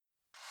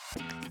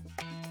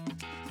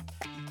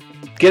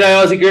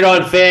G'day Aussie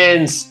Gridiron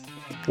fans,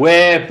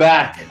 we're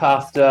back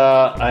after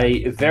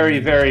a very,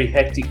 very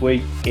hectic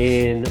week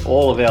in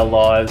all of our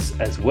lives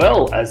as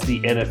well as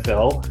the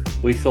NFL.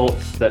 We thought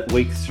that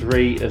week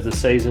 3 of the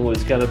season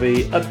was going to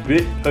be a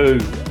bit poo,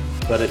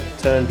 but it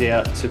turned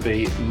out to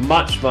be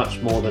much,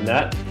 much more than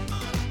that.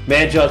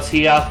 Manjot's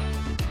here,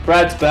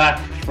 Brad's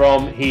back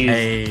from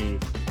his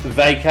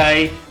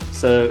vacay,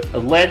 so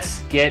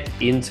let's get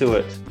into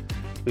it.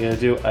 We're going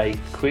to do a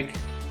quick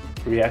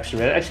reaction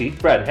round. Actually,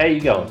 Brad, how are you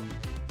going?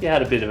 You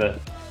had a bit of a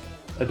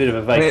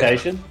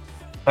vacation.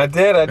 I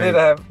did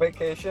have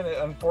vacation.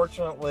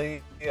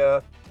 Unfortunately,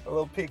 a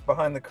little peek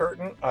behind the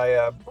curtain.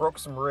 I broke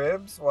some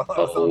ribs while I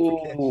was on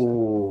vacation.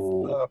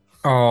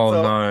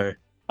 No!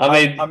 I'm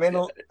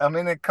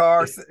in a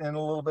car in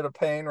a little bit of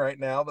pain right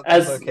now, but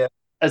that's okay.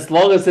 As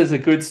long as there's a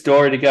good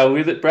story to go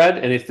with it, Brad,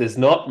 and if there's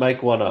not,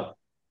 make one up.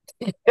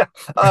 Yeah.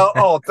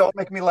 Don't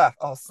make me laugh.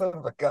 Oh, son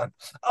of a gun.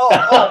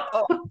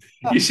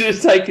 You should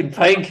have taken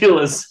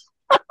painkillers.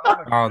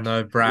 Oh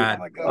no, Brad.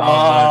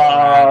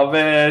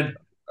 Man.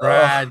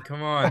 Brad,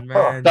 come on,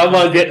 man.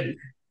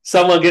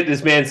 Someone get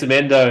this man some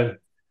endo.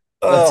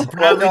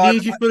 Brad, we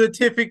need you for the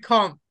tipping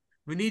comp.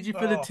 We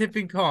definitely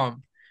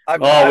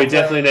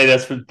need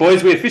us.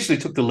 Boys, we officially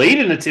took the lead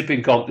in the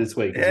tipping comp this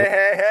week.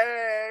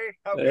 Hey.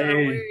 How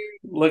can we?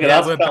 Look at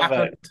us. We're back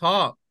on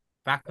top.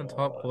 Back on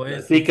top,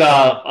 boys. I think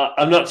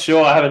I'm not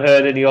sure. I haven't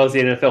heard any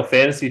Aussie NFL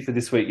fantasy for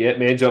this week yet.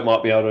 Manjot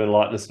might be able to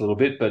enlighten us a little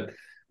bit, but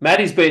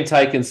Matty's been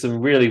taking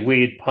some really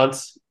weird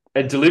punts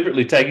and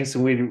deliberately taking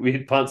some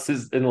weird punts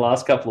in the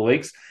last couple of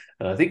weeks.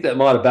 And I think that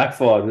might have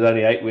backfired with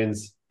only 8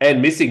 wins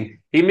and missing.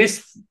 He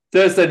missed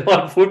Thursday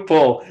night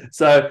football.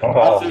 So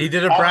he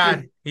did a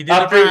Brad.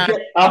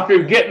 After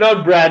him getting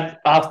on Brad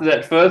after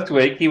that first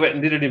week, he went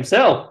and did it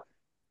himself.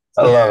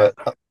 I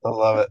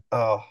love it.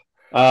 Oh.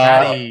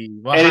 Matty,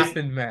 what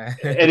happened, man?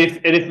 And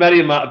if Matty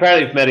and Mark,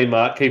 apparently if Matty and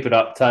Mark keep it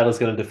up, Taylor's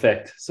going to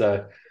defect.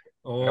 So.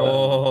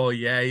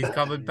 He's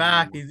coming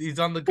back. He's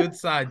on the good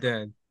side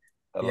then.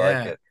 I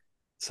like it.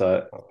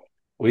 So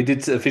we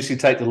did officially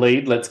take the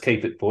lead. Let's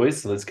keep it,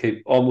 boys. Let's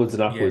keep onwards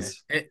and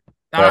upwards.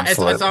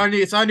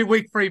 It's only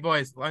week 3,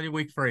 boys. Only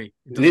week 3.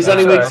 It is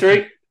only week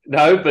 3?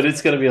 No, but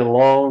it's going to be a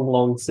long,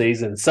 long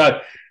season.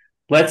 So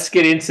let's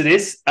get into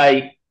this.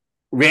 A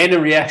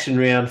random reaction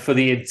round for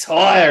the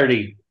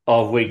entirety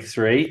of week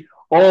 3,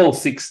 all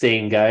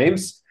 16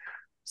 games.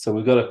 So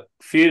we've got a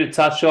few to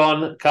touch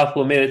on, a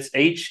couple of minutes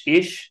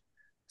each-ish.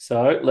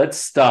 So let's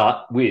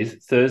start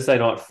with Thursday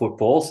night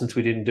football, since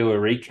we didn't do a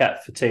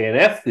recap for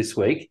TNF this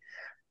week,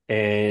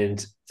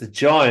 and the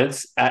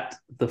Giants at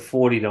the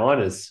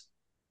 49ers.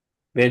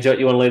 Manjot,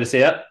 you want to lead us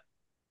out?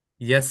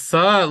 Yes,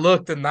 sir.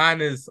 Look, the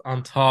Niners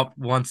on top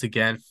once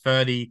again,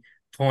 30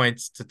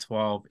 points to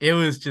 12.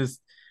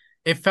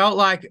 It felt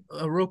like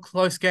a real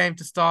close game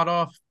to start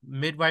off.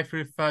 Midway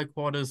through the third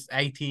quarters,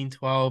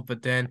 18-12,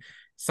 but then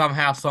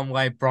somehow, some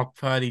way, Brock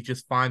Purdy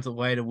just finds a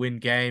way to win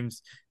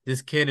games.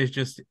 This kid is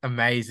just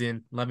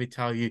amazing, let me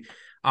tell you.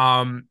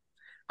 I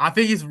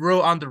think he's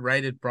real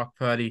underrated, Brock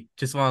Purdy.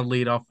 Just want to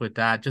lead off with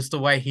that. Just the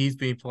way he's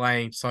been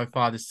playing so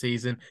far this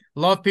season. A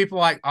lot of people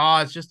are like,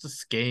 it's just a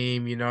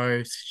scheme,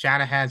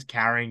 Shanahan's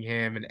carrying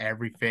him and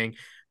everything.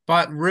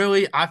 But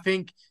really, I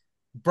think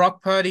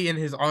Brock Purdy in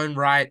his own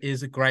right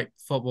is a great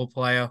football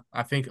player.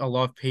 I think a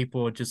lot of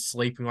people are just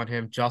sleeping on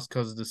him just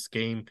because of the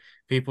scheme.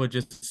 People are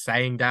just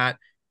saying that.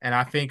 And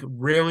I think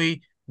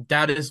really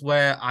that is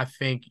where I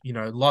think, a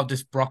lot of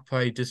this Brock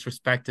Purdy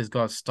disrespect has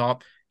got to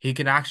stop. He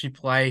can actually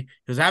play. He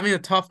was having a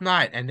tough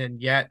night, and then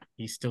yet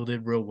he still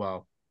did real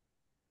well.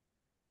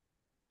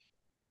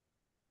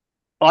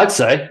 I'd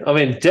say,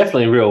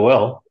 definitely real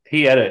well.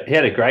 He had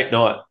a great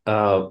night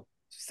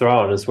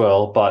throwing as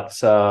well, but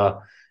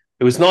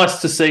it was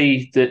nice to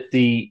see that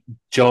the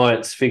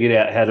Giants figured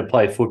out how to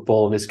play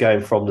football in this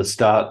game from the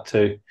start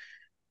too.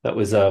 That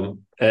was a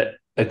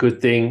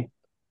good thing.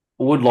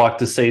 Would like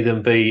to see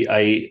them be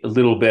a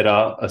little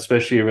better,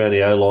 especially around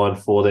the O-line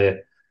for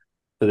their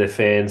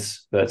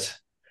fans. But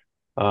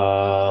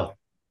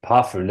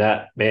apart from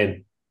that,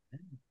 man,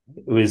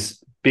 it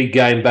was big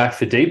game back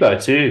for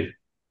Debo too.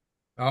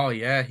 Oh,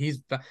 yeah.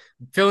 He's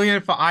filling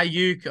in for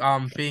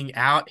Ayuk being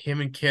out.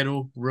 Him and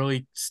Kittle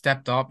really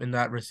stepped up in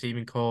that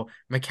receiving call.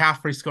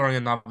 McCaffrey scoring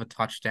another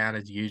touchdown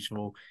as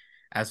usual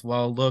as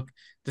well. Look,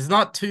 there's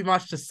not too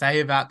much to say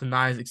about the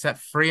Niners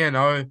except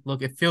 3-0.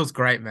 Look, it feels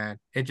great, man.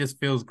 It just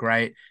feels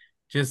great.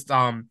 Just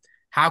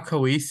how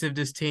cohesive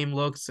this team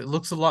looks. It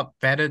looks a lot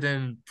better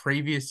than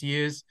previous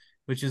years,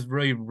 which is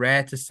really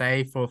rare to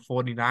say for a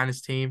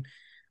 49ers team.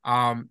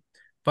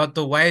 But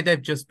the way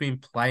they've just been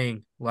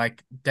playing,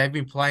 they've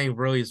been playing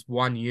really as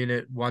one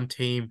unit, one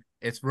team.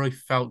 It's really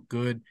felt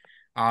good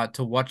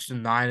to watch the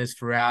Niners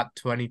throughout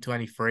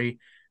 2023.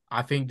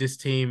 I think this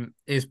team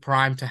is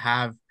primed to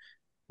have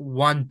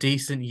one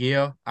decent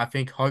year. I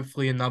think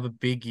hopefully another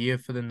big year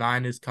for the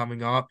Niners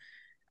coming up.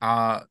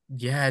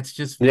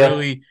 It's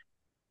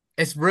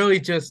really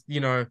just,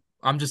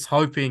 I'm just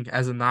hoping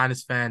as a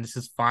Niners fan, this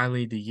is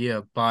finally the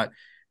year. But,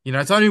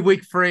 it's only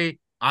week 3.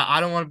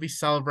 I don't want to be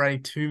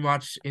celebrating too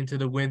much into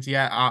the wins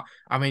yet.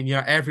 I mean,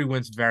 every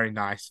win's very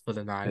nice for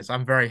the Niners.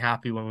 I'm very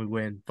happy when we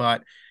win,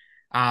 but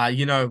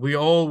we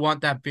all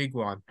want that big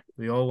one.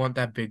 We all want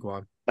that big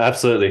one.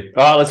 Absolutely.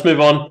 All right, let's move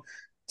on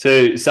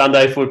to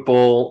Sunday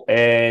football,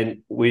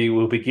 and we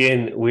will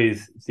begin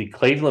with the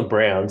Cleveland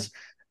Browns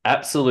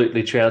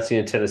absolutely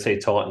trouncing the Tennessee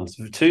Titans.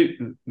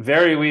 Two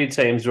very weird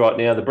teams right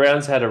now. The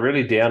Browns had a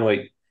really down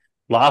week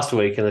last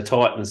week, and the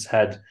Titans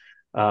had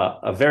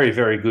a very,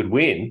 very good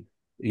win.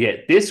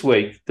 Yet this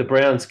week, the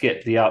Browns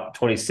get the up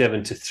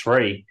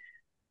 27-3.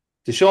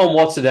 Deshaun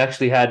Watson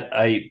actually had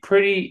a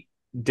pretty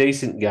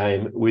decent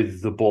game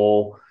with the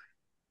ball.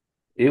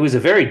 It was a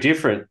very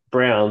different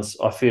Browns,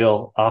 I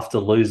feel, after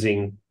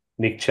losing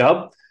Nick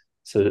Chubb.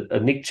 So a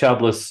Nick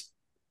Chubbless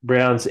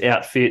Browns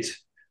outfit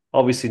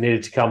obviously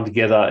needed to come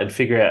together and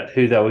figure out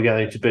who they were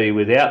going to be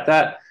without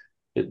that.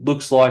 It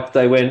looks like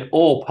they went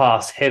all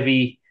pass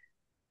heavy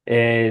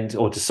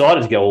or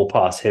decided to go all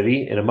pass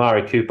heavy, and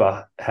Amari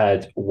Cooper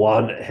had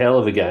one hell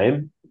of a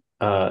game.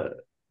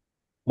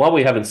 One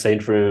we haven't seen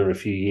from him in a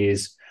few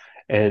years,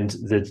 and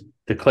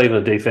the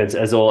Cleveland defense,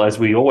 as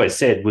we always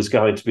said, was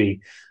going to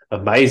be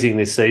amazing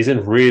this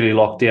season. Really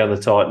locked down the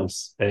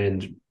Titans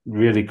and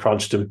really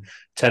crunched them.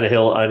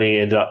 Tannehill only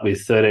ended up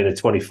with 13 of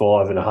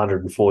 25 and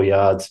 104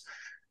 yards,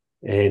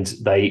 and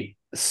they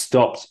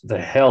stopped the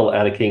hell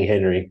out of King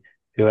Henry,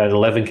 who had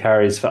 11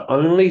 carries for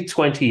only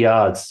 20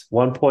 yards,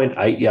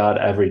 1.8 yard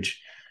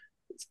average.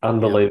 It's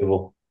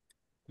unbelievable.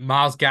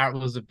 Myles Garrett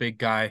was a big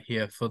guy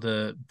here for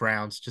the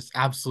Browns. Just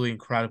absolutely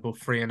incredible.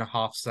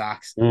 3.5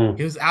 sacks.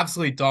 He was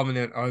absolutely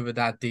dominant over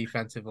that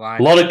defensive line.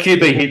 A lot of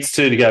QB hits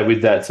too to go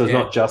with that, so it's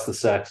not just the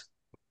sacks.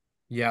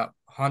 Yeah,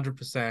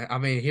 100%. I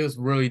mean, he was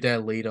really their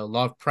leader. A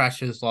lot of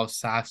pressures, a lot of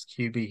sacks,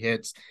 QB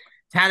hits.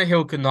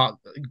 Tannehill could not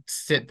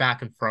sit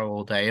back and throw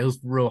all day. It was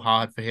real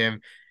hard for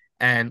him.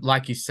 And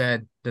like you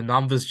said, the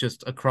numbers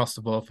just across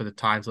the board for the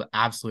Titans were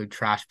absolute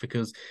trash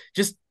because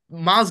just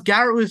Myles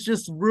Garrett was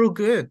just real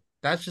good.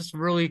 That's just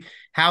really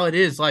how it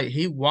is. Like,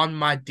 he won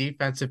my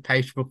defensive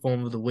page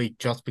performer of the week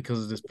just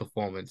because of this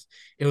performance.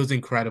 It was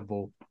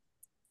incredible.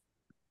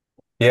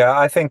 Yeah,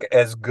 I think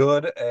as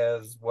good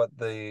as what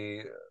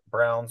the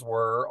Browns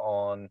were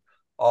on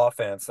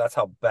offense, that's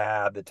how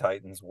bad the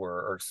Titans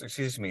were. Or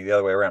excuse me, the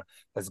other way around.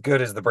 As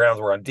good as the Browns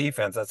were on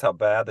defense, that's how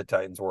bad the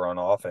Titans were on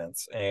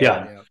offense.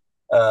 And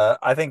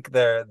I think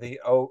the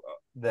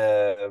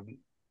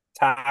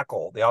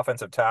tackle, the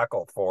offensive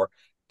tackle for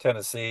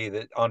Tennessee,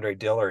 that Andre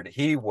Dillard,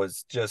 he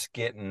was just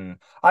getting.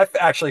 I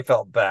actually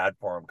felt bad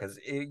for him because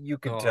you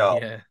could tell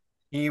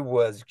he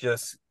was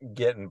just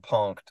getting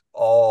punked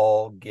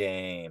all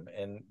game,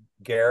 and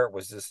Garrett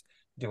was just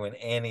doing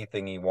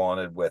anything he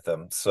wanted with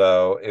him.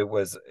 So it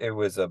was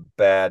a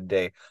bad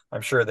day.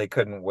 I'm sure they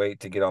couldn't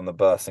wait to get on the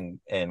bus and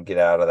get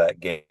out of that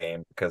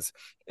game because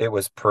it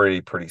was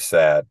pretty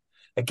sad.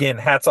 Again,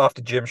 hats off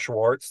to Jim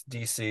Schwartz,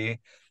 DC,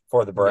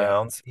 for the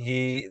Browns.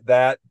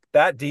 That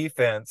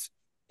defense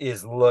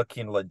is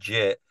looking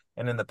legit.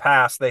 And in the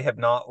past, they have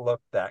not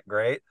looked that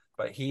great,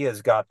 but he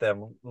has got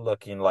them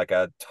looking like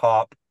a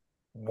top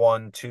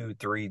 1, 2,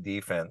 3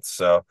 defense.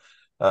 So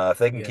if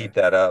they can keep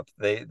that up,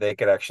 they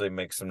could actually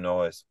make some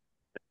noise.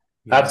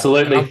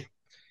 Absolutely.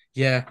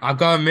 I've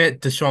got to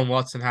admit, Deshaun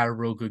Watson had a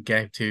real good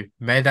game too.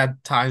 Made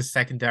that Titans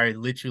secondary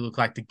literally look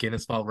like the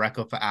Guinness World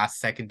Record for ass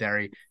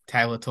secondary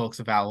Taylor talks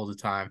about all the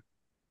time.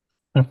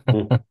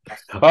 All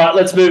right,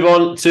 let's move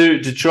on to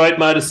Detroit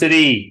Motor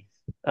City,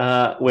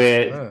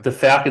 where the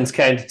Falcons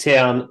came to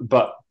town,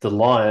 but the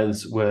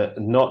Lions were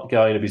not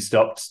going to be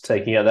stopped,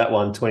 taking out that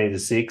one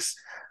 20-6.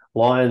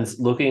 Lions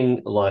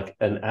looking like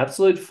an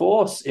absolute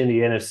force in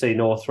the NFC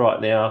North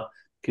right now,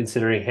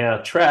 considering how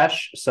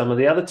trash some of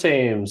the other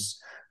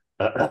teams,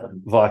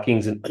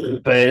 Vikings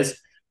and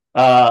Bears,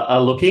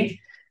 are looking.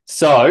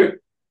 So,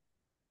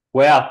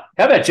 wow.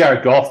 How about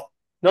Jared Goff?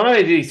 Not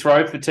only did he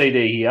throw for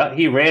TD here,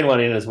 he ran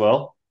one in as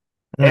well.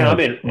 And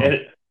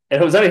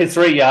it was only a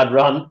 3-yard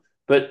run,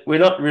 but we're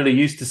not really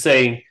used to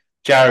seeing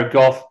Jared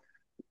Goff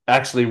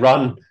actually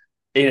run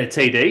in a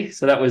TD.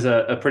 So that was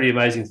a pretty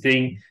amazing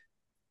thing.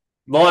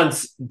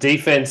 Lions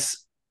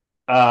defense,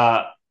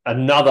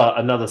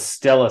 another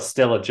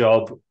stellar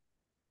job.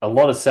 A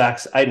lot of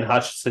sacks. Aiden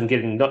Hutchinson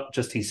getting not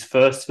just his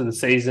first for the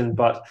season,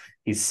 but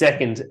his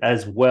second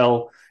as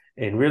well,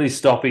 and really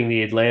stopping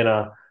the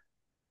Atlanta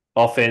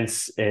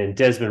offense and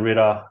Desmond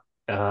Ridder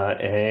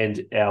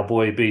and our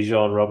boy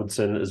Bijan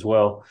Robinson as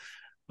well.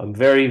 I'm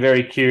very,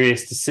 very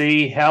curious to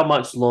see how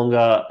much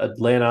longer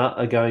Atlanta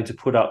are going to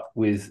put up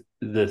with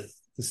the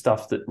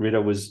stuff that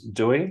Ridder was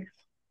doing.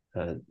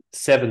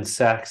 7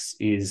 sacks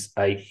is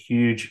a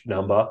huge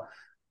number,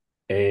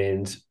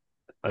 and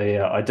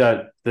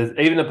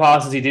even the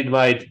passes he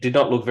made did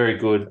not look very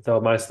good. They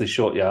were mostly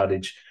short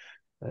yardage,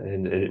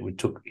 and it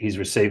took his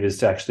receivers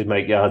to actually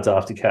make yards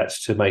after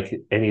catch to make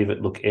any of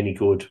it look any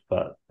good.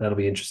 But that'll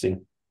be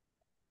interesting.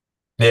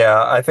 Yeah,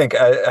 I think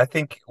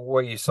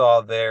what you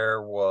saw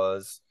there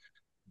was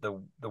the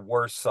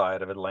worst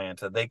side of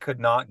Atlanta. They could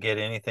not get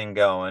anything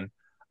going.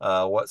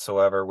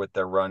 whatsoever with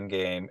their run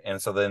game,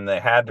 and so then they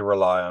had to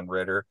rely on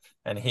Ritter,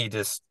 and he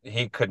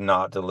could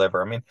not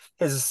deliver. I mean,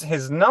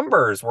 his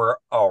numbers were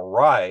all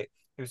right.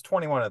 He was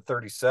 21 of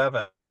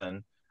 37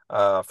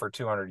 for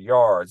 200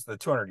 yards. The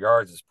 200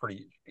 yards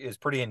is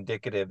pretty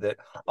indicative that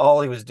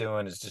all he was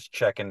doing is just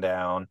checking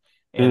down,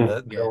 and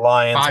the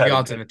Lions 5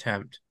 yards an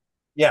attempt.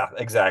 Yeah,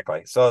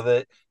 exactly. So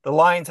the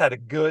Lions had a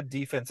good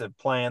defensive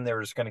plan. They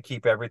were just going to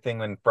keep everything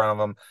in front of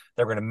them.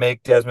 They were going to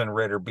make Desmond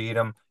Ritter beat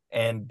him,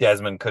 and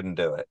Desmond couldn't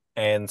do it.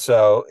 And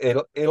so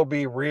it'll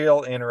be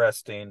real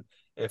interesting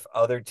if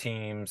other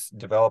teams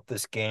develop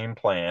this game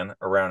plan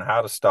around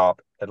how to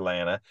stop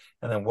Atlanta,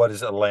 and then what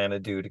does Atlanta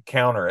do to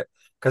counter it?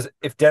 Because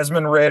if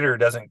Desmond Ritter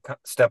doesn't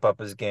step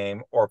up his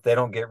game, or if they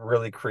don't get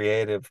really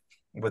creative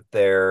with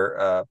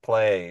their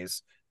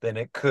plays, then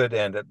it could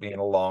end up being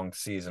a long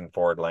season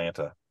for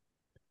Atlanta.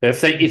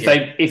 If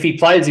he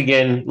plays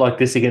again like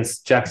this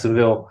against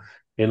Jacksonville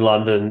in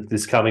London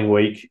this coming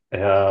week,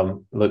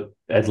 look,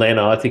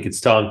 Atlanta, I think it's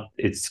time.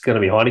 It's going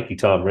to be Heineke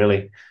time,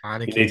 really.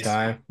 Heineke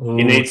time.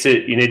 You need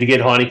to get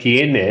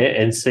Heineke in there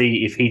and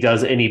see if he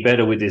does any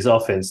better with this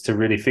offense to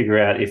really figure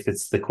out if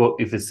it's the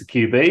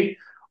QB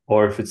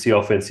or if it's the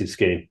offensive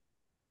scheme.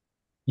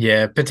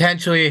 Yeah,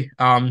 potentially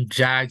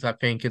Jags, I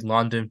think, in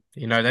London.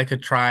 They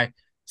could try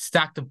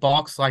stack the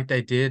box like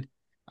they did.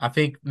 I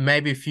think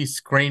maybe a few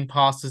screen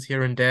passes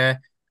here and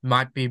there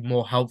might be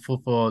more helpful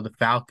for the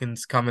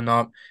Falcons coming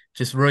up.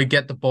 Just really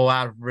get the ball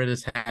out of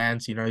Ritter's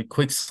hands,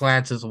 quick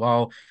slants as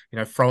well,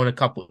 throwing a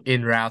couple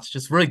in routes.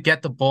 Just really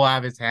get the ball out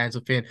of his hands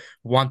within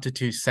 1 to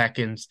 2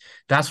 seconds.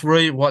 That's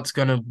really what's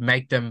going to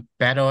make them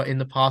better in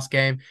the pass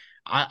game.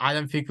 I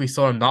don't think we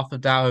saw enough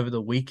of that over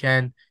the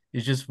weekend.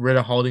 It's just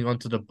Ritter holding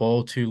onto the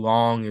ball too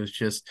long. It was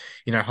just,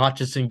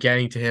 Hutchinson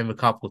getting to him a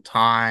couple of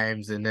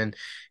times, and then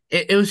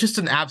it was just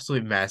an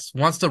absolute mess.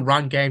 Once the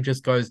run game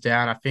just goes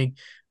down, I think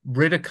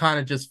Ritter kind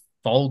of just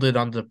folded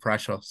under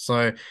pressure.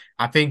 So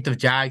I think the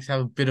Jags have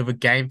a bit of a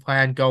game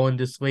plan going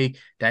this week.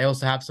 They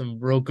also have some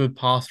real good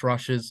pass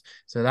rushes.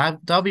 So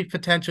that'll be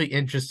potentially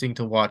interesting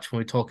to watch when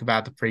we talk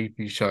about the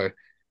preview show.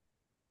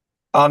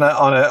 On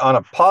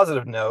a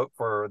positive note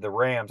for the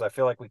Rams, I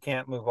feel like we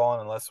can't move on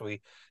unless we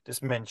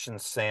just mention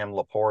Sam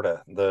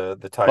Laporta,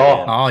 the tight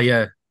end. Oh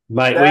yeah.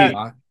 Mate,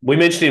 we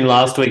mentioned him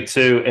last week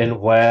too, and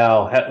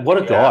wow,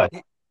 what a guy.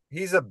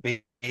 He's a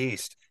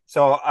beast.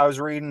 So I was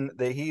reading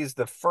that he's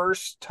the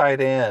first tight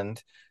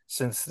end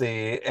since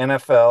the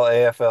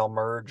NFL-AFL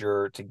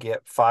merger to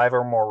get 5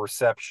 or more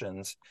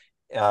receptions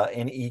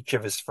in each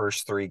of his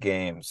first 3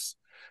 games.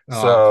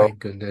 So thank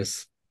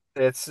goodness.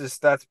 It's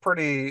just that's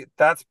pretty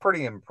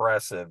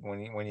impressive when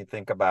you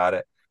think about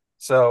it.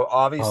 So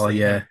obviously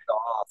he and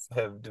Goff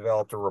have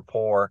developed a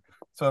rapport.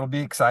 So it'll be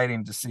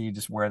exciting to see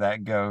just where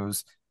that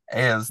goes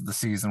as the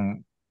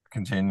season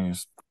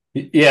continues.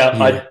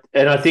 Yeah.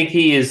 I think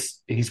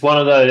he's one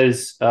of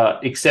those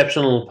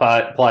exceptional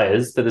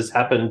players that has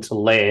happened to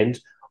land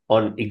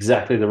on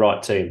exactly the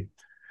right team.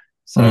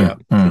 So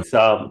it's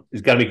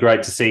going to be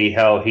great to see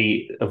how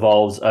he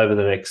evolves over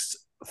the next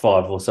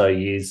 5 or so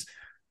years.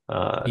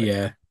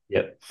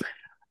 Yep.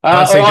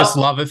 Honestly, just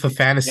love it for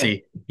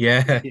fantasy.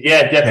 Yeah.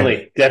 Yeah,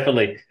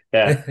 definitely.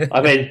 Yeah.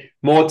 I mean,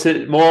 more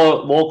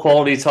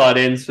quality tight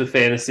ends for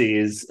fantasy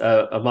is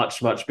a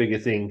much, much bigger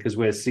thing because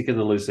we're sick of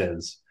the loose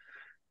ends.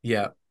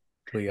 Yeah,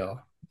 we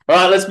are. All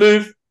right, let's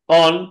move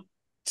on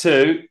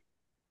to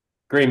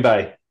Green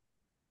Bay,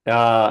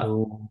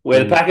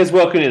 where the Packers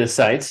welcomed in the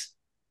Saints,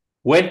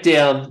 went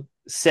down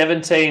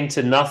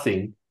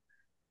 17-0.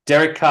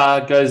 Derek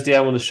Carr goes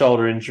down with a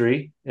shoulder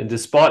injury, and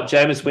despite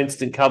Jameis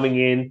Winston coming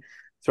in,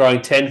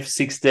 throwing 10 for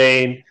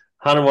 16,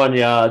 101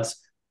 yards,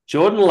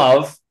 Jordan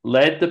Love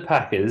led the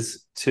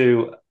Packers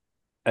to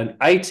an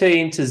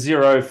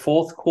 18-0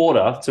 fourth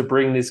quarter to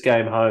bring this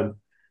game home.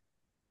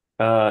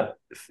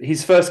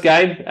 His first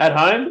game at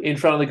home in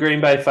front of the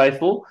Green Bay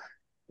faithful,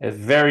 a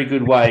very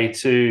good way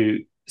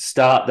to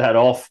start that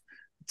off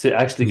to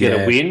actually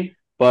get a win.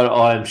 But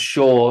I'm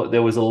sure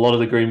there was a lot of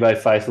the Green Bay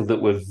faithful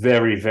that were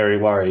very, very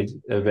worried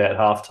about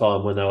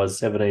halftime when they were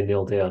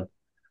 17-0 down.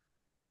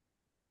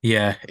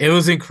 Yeah, it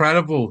was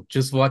incredible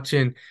just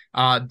watching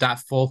that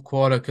fourth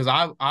quarter because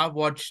I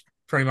watched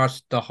pretty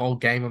much the whole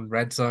game on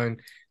Red Zone.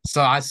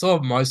 So I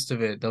saw most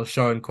of it. They were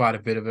showing quite a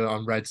bit of it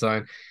on Red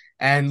Zone.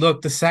 And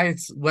look, the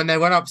Saints, when they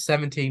went up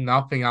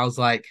 17-0, I was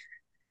like,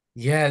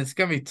 yeah, it's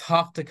going to be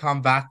tough to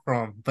come back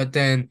from. But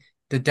then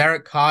the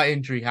Derek Carr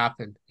injury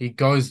happened. He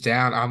goes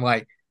down. I'm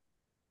like,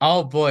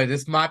 oh boy,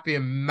 this might be a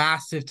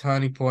massive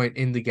turning point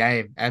in the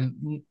game.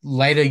 And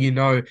later,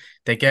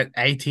 they get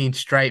 18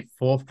 straight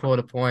fourth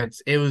quarter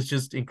points. It was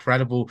just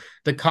incredible.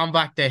 The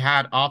comeback they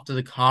had after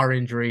the Carr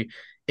injury,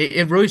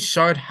 it really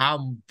showed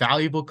how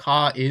valuable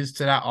Carr is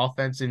to that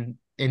offense in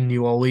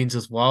New Orleans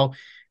as well.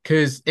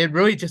 Because it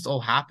really just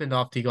all happened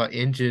after he got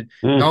injured.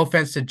 No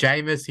offense to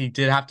Jameis, he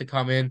did have to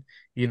come in,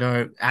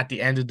 at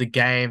the end of the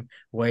game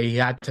where he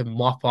had to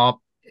mop up,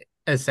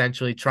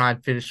 essentially try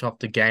and finish off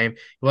the game.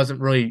 He wasn't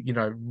really,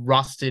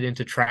 rusted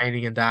into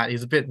training and that. He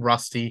was a bit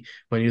rusty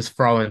when he was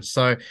throwing.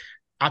 So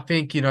I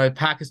think,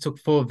 Packers took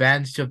full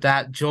advantage of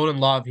that. Jordan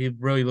Love, he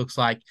really looks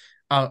like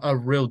a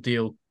real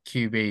deal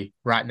QB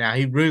right now.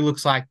 He really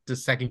looks like the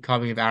second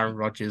coming of Aaron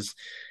Rodgers.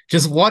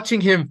 Just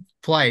watching him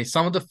play,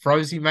 some of the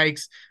throws he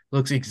makes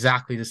looks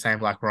exactly the same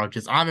like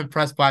Rodgers. I'm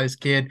impressed by this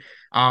kid.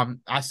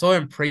 I saw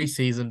him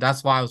preseason.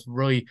 That's why I was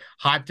really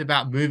hyped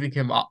about moving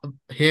him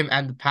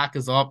and the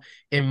Packers up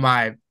in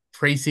my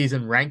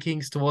preseason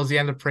rankings towards the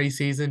end of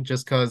preseason,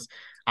 just because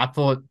I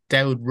thought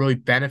they would really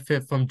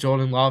benefit from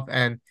Jordan Love.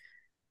 And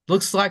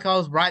looks like I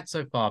was right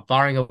so far,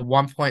 barring a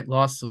 1 point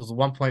loss. It was a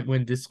 1 point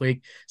win this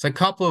week. So a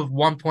couple of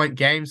 1 point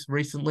games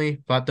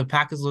recently, but the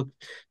Packers look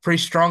pretty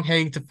strong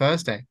heading to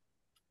Thursday.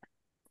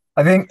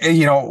 I think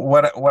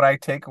what I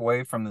take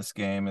away from this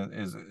game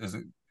is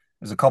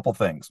a couple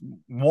things.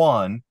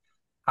 One,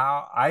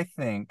 how I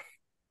think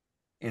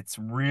it's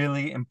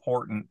really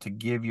important to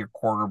give your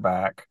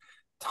quarterback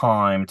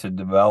time to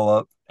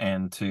develop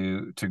and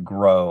to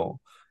grow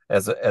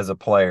as a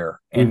player.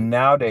 And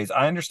nowadays,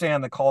 I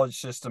understand the college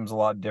system's a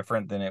lot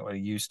different than it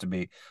used to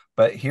be.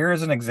 But here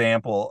is an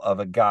example of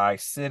a guy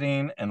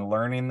sitting and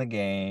learning the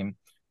game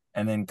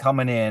and then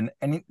coming in,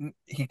 and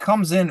he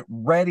comes in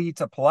ready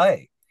to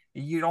play.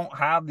 You don't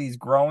have these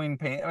growing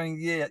pains. I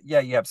mean, yeah,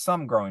 you have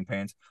some growing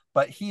pains,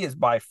 but he is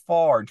by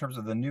far, in terms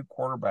of the new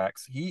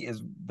quarterbacks, he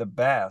is the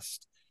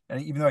best. And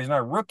even though he's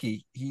not a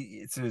rookie,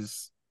 it's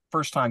his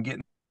first time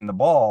getting the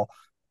ball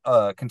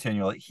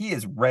continually. He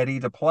is ready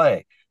to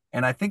play.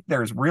 And I think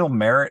there's real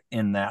merit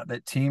in that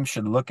teams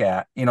should look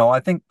at. I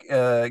think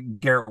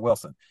Garrett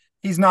Wilson,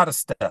 he's not a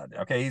stud.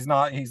 Okay. He's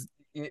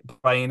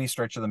by any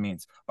stretch of the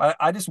means. But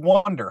I just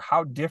wonder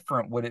how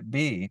different would it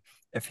be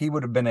if he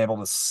would have been able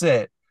to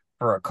sit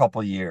for a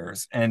couple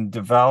years and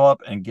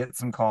develop and get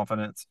some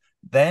confidence,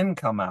 then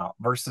come out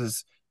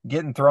versus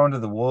getting thrown to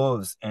the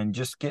wolves and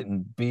just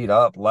getting beat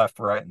up left,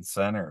 right, and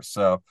center.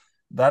 So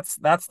that's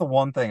the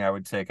one thing I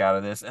would take out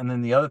of this. And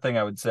then the other thing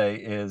I would say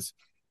is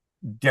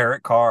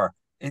Derek Carr.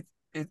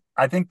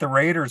 I think the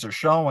Raiders are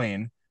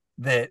showing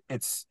that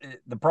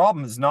the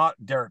problem is not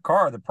Derek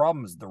Carr. The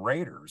problem is the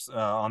Raiders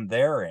on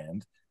their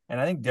end. And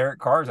I think Derek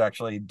Carr is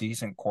actually a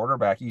decent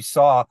quarterback. You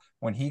saw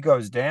when he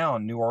goes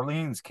down, New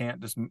Orleans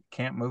can't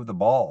move the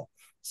ball.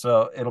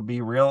 So it'll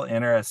be real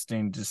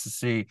interesting just to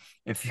see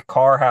if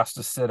Carr has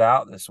to sit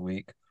out this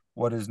week,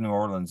 what does New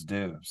Orleans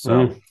do?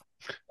 So,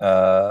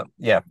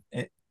 yeah.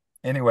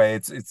 Anyway,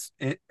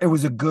 it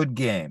was a good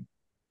game.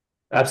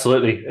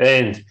 Absolutely.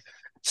 And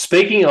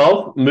speaking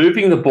of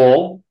moving the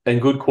ball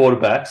and good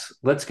quarterbacks,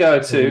 let's go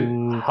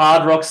to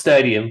Hard Rock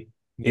Stadium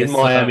in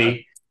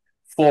Miami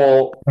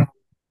for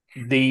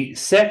the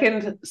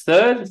second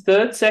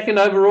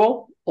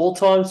overall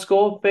all-time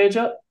score,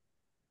 Fairja?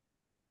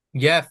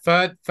 Yeah,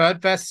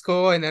 third best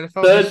score in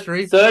NFL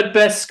history. Third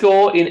best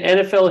score in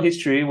NFL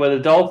history, where the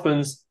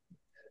Dolphins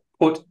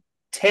put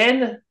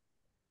 10,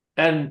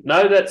 and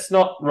no, that's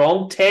not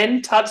wrong,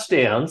 10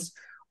 touchdowns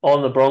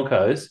on the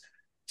Broncos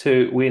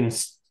to win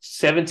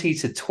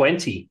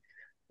 70-20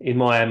 in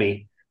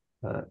Miami.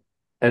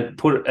 And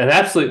put an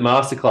absolute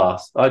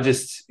masterclass. I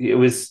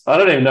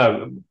don't even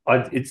know.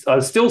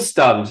 I'm still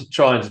stunned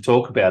trying to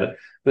talk about it,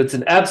 but it's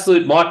an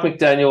absolute Mike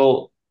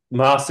McDaniel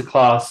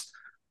masterclass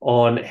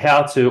on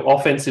how to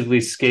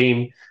offensively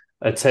scheme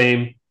a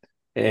team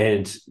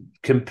and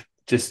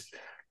just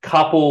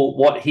couple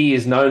what he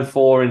is known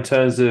for in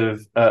terms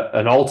of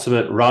an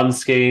ultimate run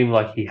scheme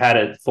like he had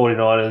at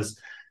 49ers,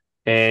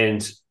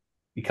 and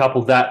you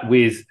couple that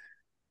with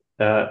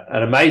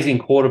an amazing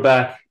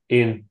quarterback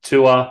in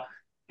Tua,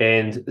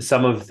 and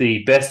some of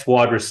the best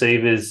wide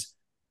receivers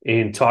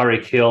in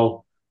Tyreek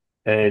Hill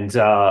and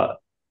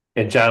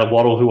Jalen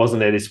Waddle, who wasn't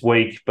there this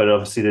week, but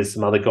obviously there's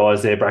some other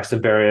guys there,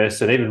 Braxton Berrios,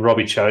 and even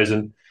Robbie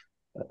Chosen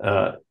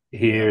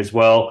here as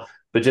well.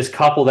 But just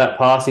couple that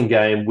passing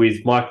game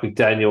with Mike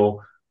McDaniel,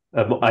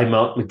 a Mike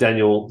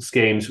McDaniel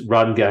scheme's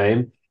run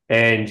game,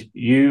 and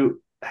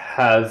you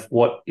have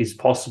what is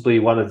possibly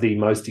one of the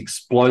most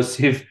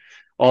explosive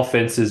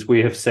offenses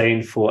we have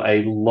seen for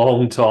a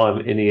long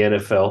time in the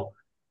NFL.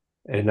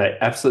 And they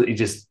absolutely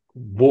just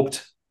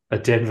whooped a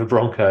Denver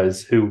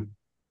Broncos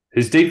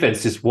whose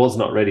defense just was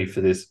not ready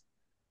for this.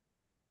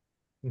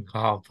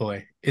 Oh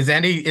boy. Is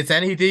any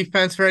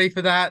defense ready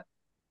for that?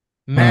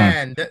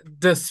 Man,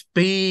 the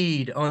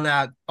speed on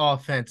that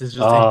offense is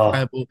just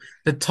incredible.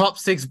 The top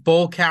 6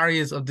 ball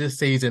carriers of this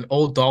season,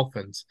 all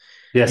Dolphins.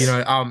 Yes.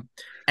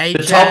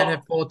 Achane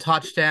had 4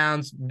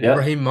 touchdowns. Yep.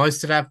 Raheem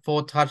Mostert had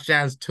 4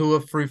 touchdowns. Tua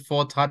threw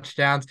 4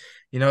 touchdowns.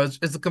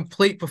 It's a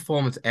complete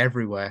performance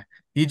everywhere.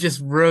 You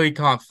just really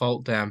can't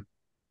fault them.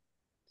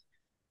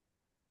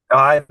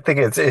 I think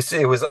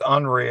it was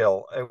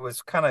unreal. It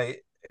was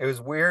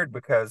weird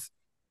because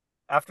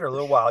after a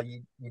little while,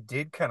 you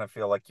did kind of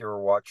feel like you were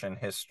watching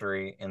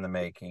history in the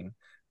making.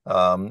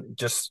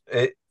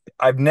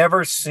 I've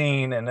never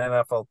seen an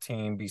NFL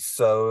team be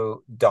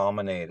so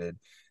dominated,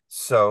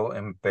 so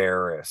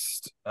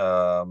embarrassed.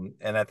 And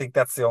I think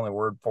that's the only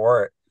word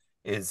for it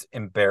is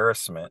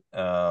embarrassment.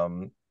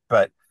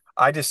 But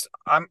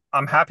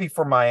I'm happy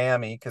for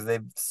Miami because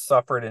they've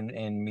suffered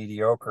in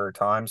mediocre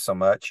times so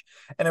much,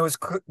 and it was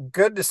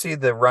good to see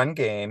the run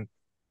game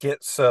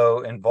get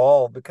so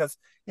involved because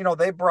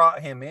they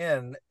brought him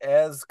in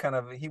as kind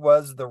of he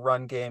was the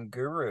run game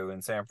guru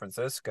in San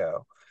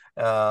Francisco,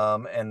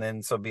 and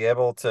then so be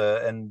able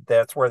to, and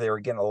that's where they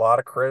were getting a lot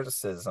of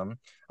criticism.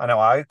 I know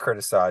I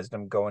criticized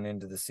them going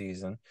into the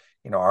season.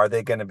 Are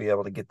they going to be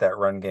able to get that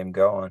run game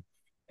going?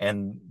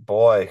 And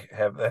boy,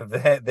 have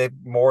they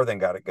more than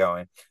got it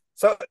going.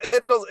 So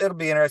it'll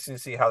be interesting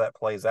to see how that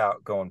plays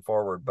out going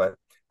forward. But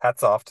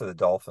hats off to the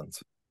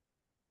Dolphins.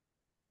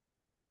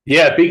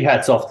 Yeah, big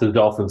hats off to the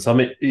Dolphins. I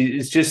mean,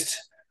 it's just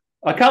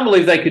I can't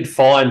believe they could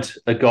find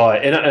a guy,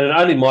 and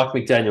only Mike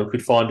McDaniel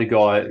could find a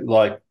guy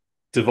like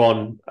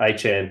Devon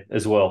Achane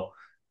as well,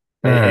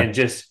 and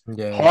just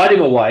hide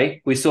him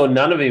away. We saw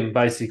none of him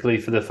basically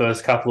for the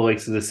first couple of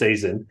weeks of the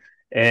season,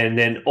 and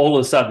then all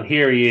of a sudden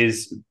here he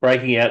is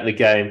breaking out in the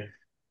game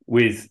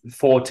with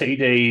 4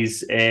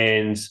 TDs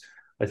and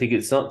I think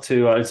it's not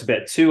too. It's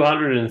about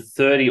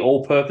 230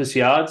 all-purpose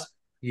yards.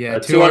 Yeah,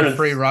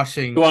 203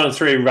 rushing.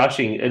 203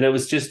 rushing, and it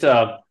was just.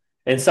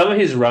 And some of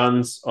his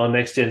runs on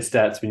Next Gen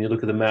Stats, when you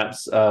look at the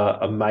maps,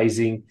 are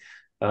amazing.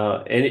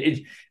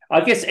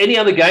 I guess any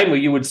other game where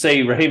you would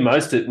see Raheem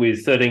Mostert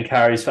with 13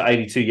 carries for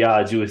 82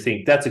 yards, you would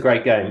think that's a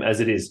great game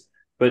as it is.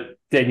 But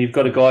then you've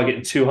got a guy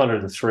getting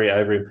 203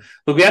 over him.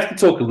 Look, we have to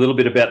talk a little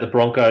bit about the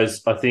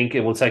Broncos, I think,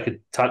 and we'll take a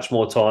touch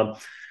more time.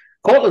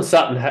 Cortland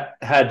Sutton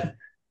had,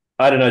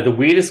 I don't know, the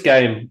weirdest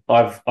game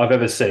I've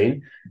ever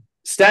seen.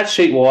 Stat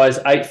sheet wise,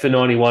 8 for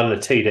 91 and a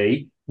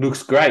TD.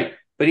 Looks great.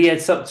 But he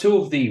had two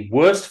of the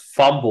worst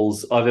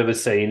fumbles I've ever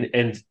seen.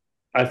 And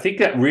I think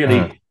that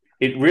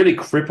really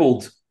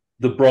crippled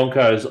the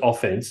Broncos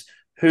offense,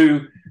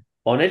 who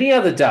on any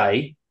other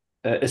day,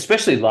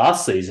 especially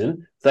last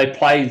season, they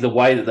play the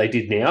way that they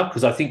did now,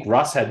 because I think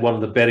Russ had one of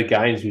the better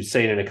games we've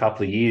seen in a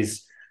couple of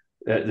years.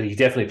 He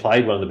definitely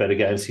played one of the better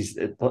games he's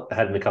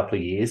had in a couple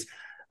of years.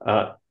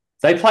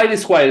 They play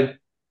this way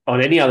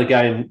on any other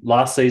game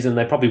last season,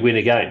 they probably win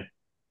a game.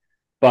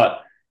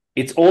 But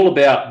it's all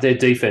about their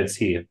defense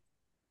here.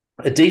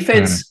 A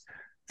defense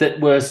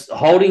that was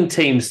holding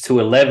teams to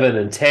 11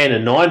 and 10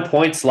 and 9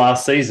 points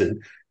last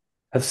season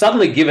have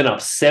suddenly given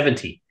up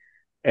 70.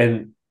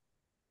 And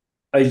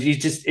I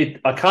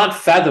can't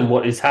fathom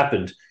what has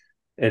happened.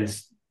 And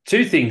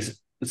two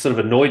things that sort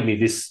of annoyed me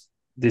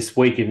this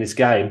week in this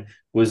game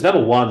was,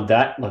 number one,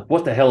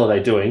 what the hell are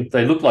they doing?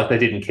 They looked like they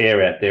didn't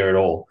care out there at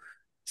all.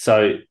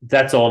 So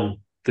that's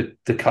on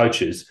the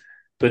coaches.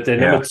 But then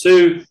number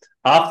two,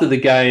 after the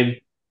game,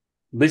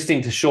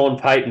 listening to Sean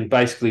Payton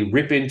basically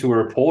rip into a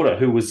reporter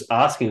who was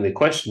asking the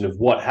question of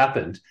what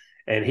happened,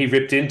 and he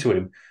ripped into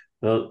him.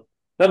 Well,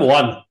 number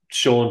one,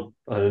 Sean,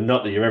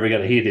 not that you're ever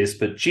going to hear this,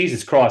 but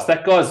Jesus Christ,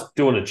 that guy's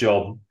doing a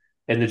job.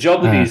 And the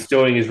job that he's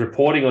doing is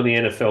reporting on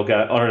an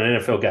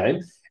NFL game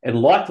and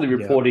likely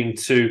reporting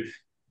to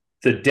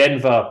the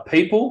Denver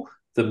people,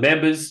 the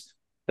members,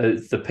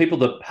 the people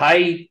that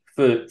pay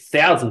for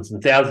thousands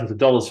and thousands of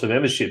dollars for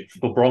membership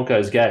for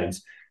Broncos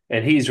games.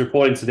 And he's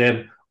reporting to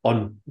them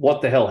on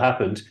what the hell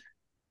happened.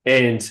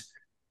 And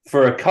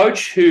for a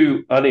coach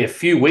who only a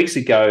few weeks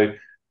ago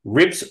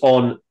rips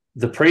on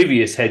the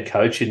previous head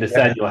coach in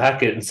Nathaniel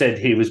Hackett and said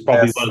he was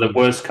probably one of the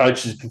worst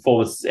coaches'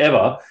 performances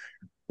ever,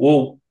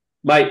 well,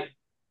 mate,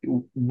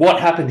 what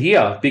happened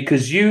here?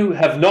 Because you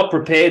have not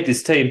prepared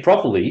this team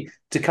properly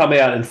to come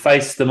out and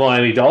face the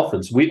Miami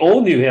Dolphins. We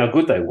all knew how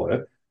good they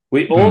were.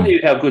 We all knew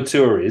how good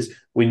Tua is.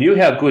 We knew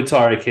how good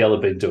Tyreek Hill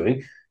had been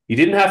doing. You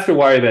didn't have to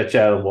worry about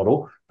Jalen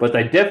Waddle, but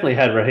they definitely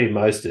had Raheem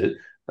Mostert.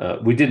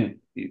 We didn't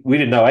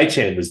know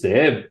Achane was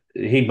there.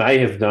 He may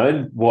have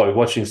known while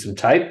watching some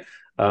tape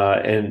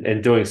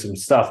and doing some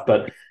stuff.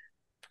 But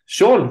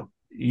Sean,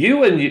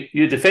 you and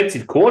your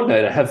defensive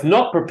coordinator have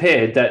not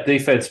prepared that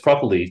defense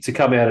properly to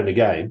come out in a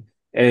game.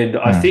 And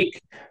I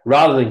think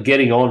rather than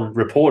getting on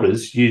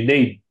reporters, you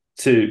need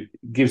to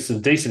give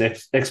some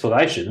decent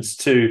explanations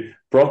to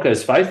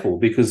Broncos faithful,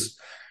 because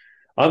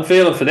I'm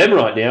feeling for them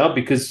right now,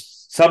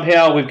 because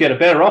somehow we've got a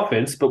better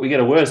offense, but we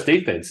get a worse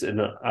defense.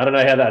 And I don't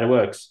know how that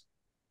works.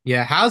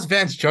 Yeah, how's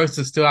Vance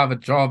Joseph still have a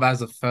job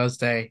as of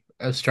Thursday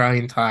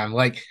Australian time?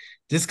 Like,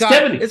 this guy,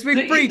 70. It's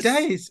been 3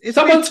 days.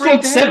 Someone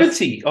scored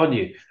 70 on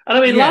you. And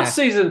I mean, last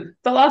season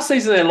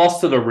they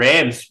lost to the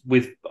Rams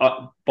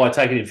by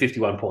taking in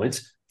 51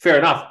 points. Fair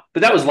enough.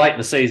 But that was late in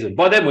the season.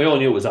 By then, we all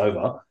knew it was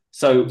over.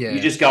 So you're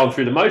just going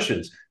through the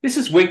motions. This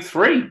is week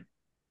 3.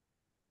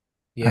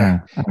 Yeah,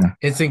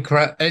 it's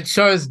incredible. It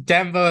shows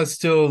Denver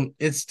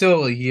is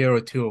still a year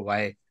or two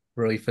away,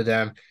 really, for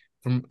them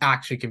from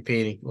actually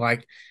competing.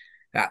 Like,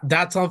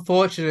 that's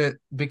unfortunate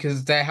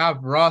because they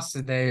have Russ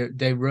and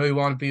they really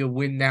want to be a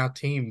win now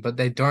team, but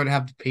they don't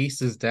have the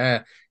pieces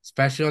there,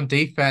 especially on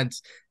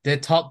defense. Their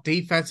top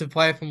defensive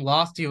player from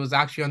last year was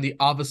actually on the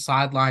other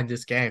sideline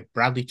this game,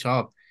 Bradley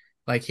Chubb.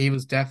 Like, he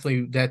was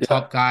definitely their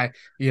top guy.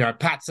 You know,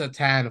 Pat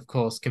Surtain, of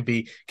course, can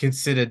be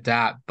considered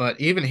that. But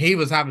even he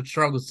was having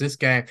struggles this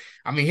game.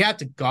 I mean, he had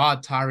to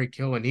guard Tyreek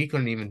Hill, and he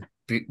couldn't even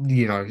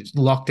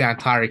lock down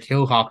Tyreek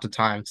Hill half the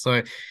time.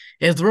 So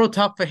it's real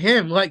tough for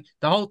him. Like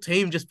the whole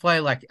team just play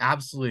like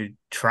absolute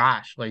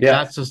trash. Like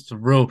that's just the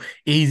real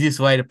easiest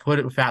way to put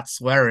it without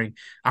swearing.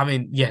 I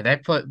mean, yeah, they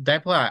play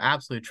like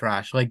absolute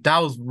trash. Like that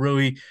was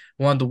really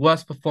one of the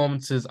worst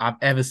performances I've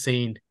ever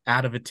seen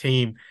out of a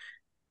team.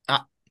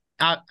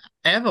 Uh,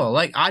 ever.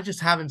 Like I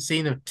just haven't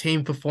seen a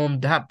team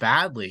perform that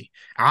badly.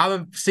 I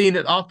haven't seen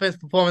an offense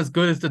perform as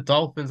good as the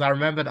Dolphins. I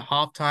remember at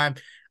halftime,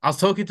 I was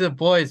talking to the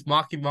boys,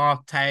 Marky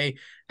Mark, Tay,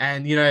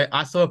 and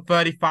I saw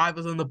 35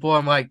 was on the board.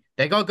 I'm like,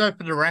 they gotta go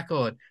for the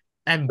record.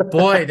 And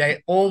boy,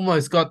 they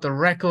almost got the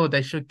record.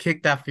 They should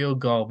kick that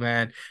field goal,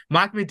 man.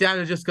 Mike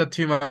McDaniel just got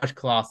too much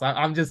class.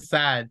 I'm just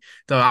sad.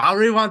 So I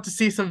really want to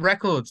see some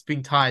records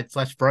being tied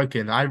 /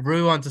 broken. I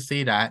really want to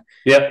see that.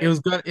 Yeah,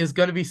 it's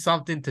gonna be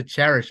something to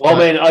cherish. Well,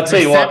 man, I'll tell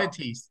you what,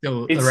 70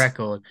 still the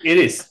record. It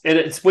is, and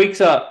it's week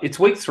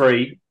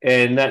 3,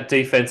 and that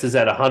defense is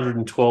at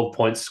 112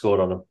 points scored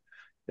on them,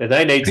 and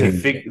they need to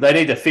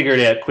figure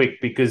it out quick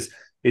because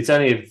it's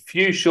only a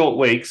few short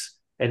weeks.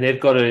 And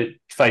they've got to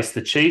face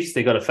the Chiefs,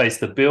 they've got to face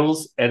the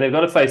Bills, and they've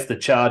got to face the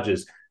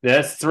Chargers. Now,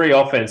 that's 3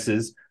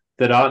 offenses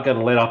that aren't going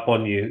to let up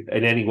on you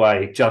in any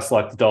way, just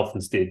like the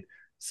Dolphins did.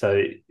 So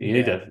you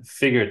need to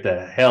figure it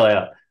the hell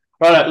out.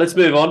 All right, let's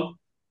move on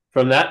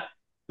from that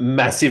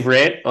massive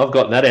rant. I've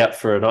gotten that out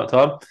for a night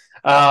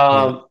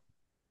time.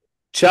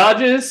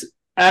 Chargers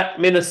at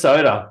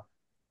Minnesota.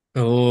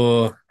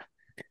 Oh,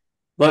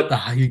 look,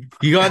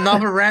 you got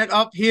another rant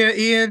up here,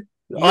 Ian?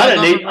 I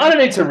don't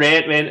need to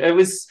rant, man.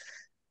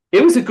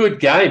 It was a good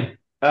game.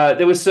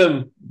 There was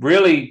some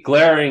really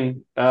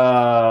glaring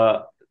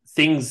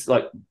things,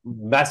 like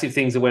massive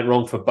things that went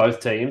wrong for both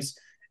teams,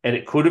 and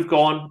it could have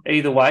gone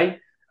either way.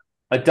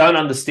 I don't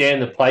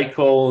understand the play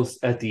calls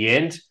at the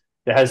end.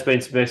 There has been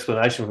some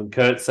explanation from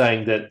Kurt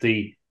saying that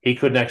he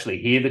couldn't actually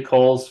hear the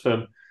calls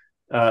from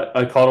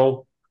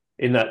O'Connell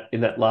in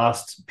that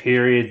last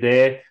period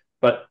there,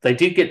 but they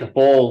did get the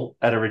ball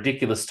at a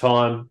ridiculous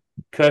time.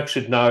 Kirk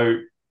should know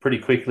pretty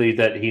quickly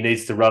that he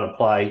needs to run a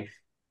play.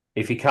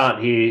 If you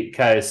can't hear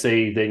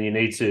KSC, then you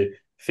need to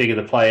figure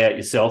the play out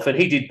yourself. And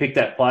he did pick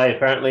that play,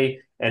 apparently,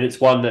 and it's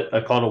one that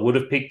O'Connell would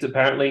have picked,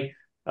 apparently.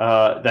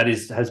 That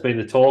has been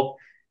the talk.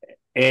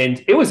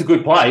 And it was a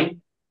good play.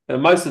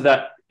 Most of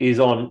that is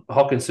on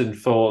Hockenson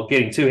for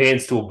getting 2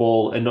 hands to a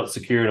ball and not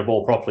securing a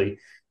ball properly.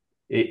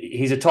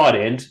 He's a tight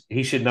end.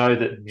 He should know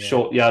that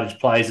short yardage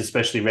plays,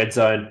 especially red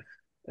zone,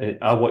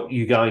 are what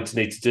you're going to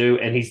need to do.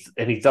 And he's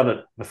done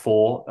it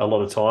before a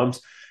lot of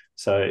times.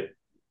 So,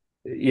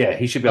 yeah,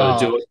 he should be able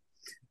to do it.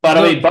 But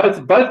I mean, both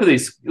of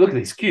these, look at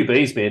these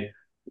QBs, man.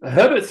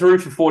 Herbert threw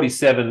for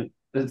 47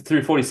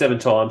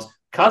 times.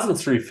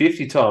 Cousins threw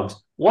 50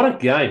 times. What a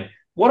game.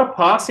 What a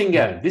passing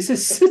game.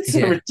 It's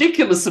a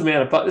ridiculous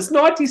amount of passing. It's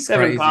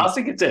 97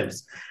 passing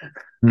attempts.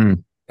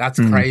 That's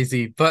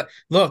crazy. But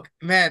look,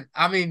 man,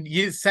 I mean,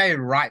 you say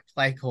right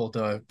play call,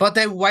 though, but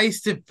they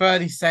wasted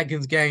 30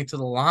 seconds getting to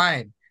the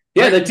line.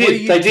 Yeah, they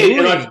did. They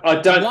did. And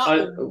I don't.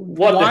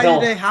 What the hell? Why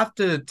do they have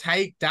to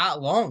take that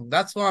long?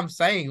 That's what I'm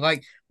saying.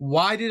 Like,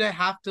 why do they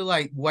have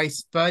to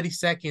waste 30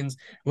 seconds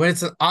when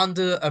it's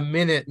under a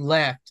minute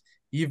left?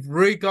 You've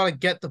really got to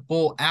get the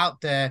ball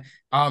out there.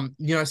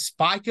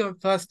 Spike it on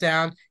first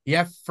down. You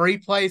have 3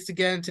 plays to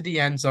get into the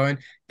end zone.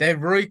 They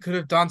really could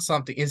have done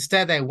something.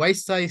 Instead, they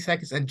waste 30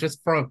 seconds and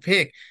just throw a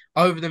pick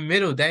over the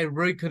middle. They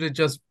really could have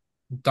just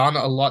done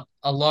a lot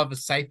of a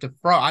safe to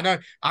throw. I know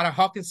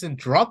Hockenson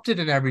dropped it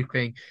and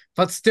everything,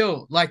 but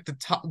still, like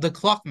the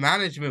clock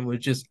management was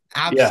just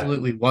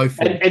absolutely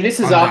woeful. And this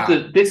is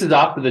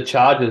after the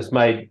Chargers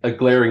made a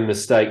glaring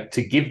mistake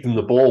to give them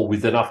the ball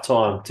with enough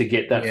time to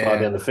get that far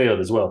down the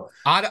field as well.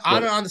 I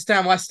don't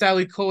understand why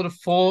Staley called a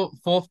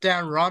fourth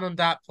down run on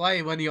that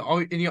play when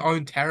you're in your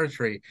own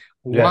territory.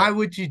 Why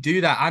would you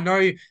do that? I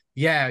know,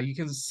 you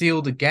can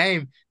seal the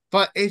game,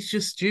 but it's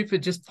just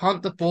stupid. Just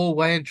punt the ball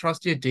away and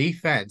trust your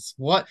defense.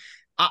 What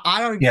I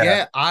don't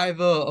get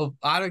either.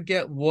 I don't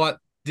get what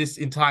this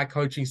entire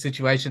coaching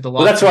situation.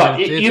 That's right.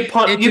 You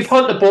punt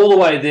the ball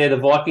away there. The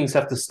Vikings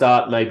have to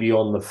start maybe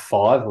on the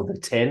 5 or the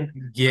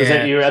 10. Yeah,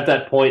 because you're at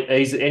that point.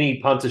 Any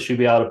punter should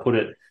be able to put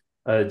it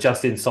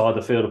just inside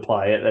the field of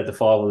play at the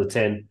 5 or the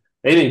 10.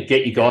 Even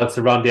get your guys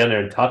to run down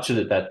there and touch it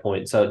at that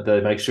point, so they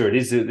make sure it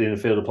is in the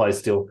field of play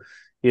still.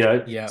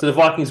 So the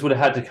Vikings would have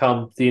had to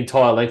come the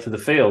entire length of the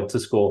field to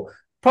score.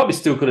 Probably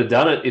still could have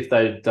done it if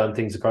they'd done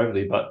things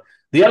appropriately. But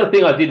the other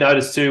thing I did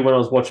notice too when I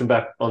was watching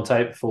back on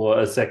tape for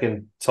a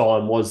second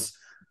time was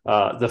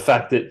the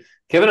fact that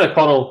Kevin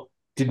O'Connell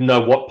didn't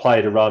know what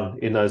play to run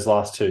in those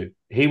last 2.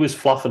 He was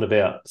fluffing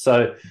about.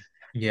 So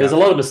there's a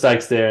lot of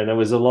mistakes there, and there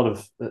was a lot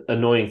of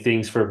annoying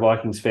things for a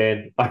Vikings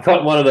fan. I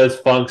got one of those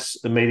funks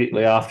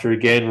immediately after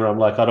again where I'm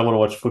like, I don't want to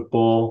watch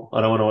football.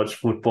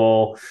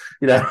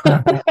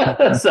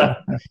 So,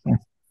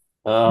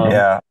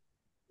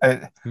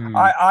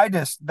 I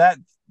just that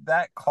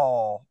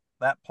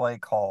play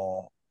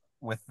call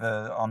with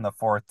on the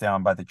 4th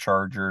down by the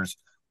Chargers,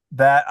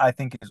 that I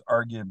think is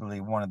arguably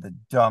one of the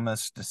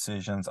dumbest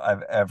decisions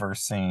I've ever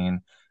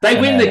seen.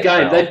 They win the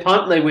game. They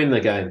punt and they win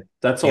the game.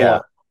 That's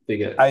all.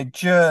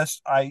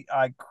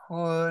 I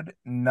could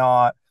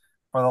not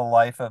for the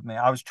life of me.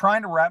 I was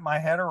trying to wrap my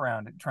head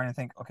around it, trying to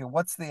think, okay,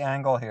 what's the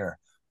angle here?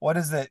 What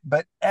is it?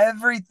 But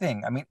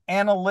everything, I mean,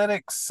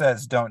 analytics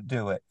says don't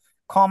do it.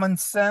 Common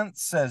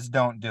sense says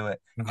don't do it.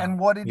 And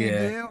what did he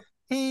do?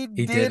 He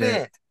did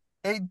it.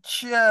 It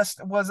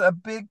just was a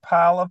big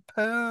pile of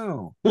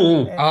poo.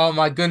 Oh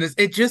my goodness.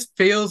 It just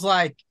feels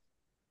like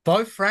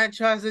both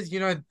franchises,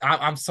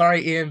 I'm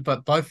sorry, Ian,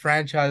 but both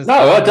franchises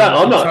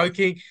I'm not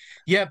choking.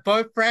 Yeah,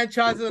 both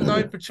franchises are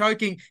known for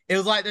choking. It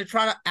was like they're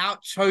trying to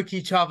out choke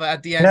each other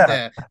at the end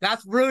there.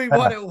 That's really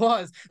what it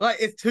was. Like,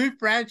 it's two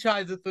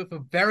franchises with a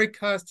very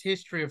cursed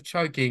history of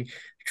choking,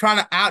 trying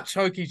to out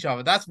choke each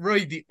other. That's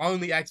really the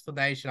only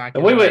explanation I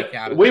can make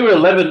out of it. We were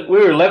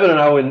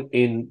 11-0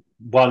 in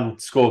one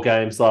score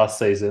games last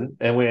season,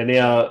 and we are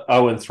now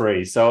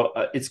 0-3. So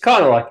it's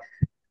kind of like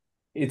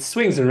it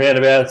swings and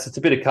roundabouts. It's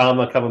a bit of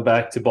karma coming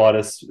back to bite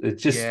us.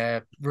 It's just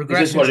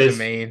regression to the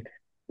mean.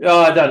 No,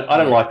 I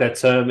don't like that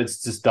term.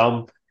 It's just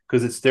dumb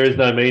because there is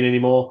no mean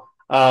anymore.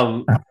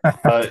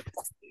 It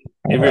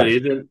really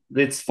isn't.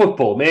 It's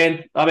football,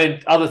 man. I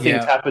mean, other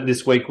things happened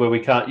this week where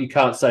you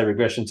can't say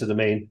regression to the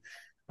mean,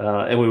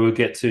 and we will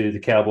get to the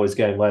Cowboys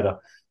game later.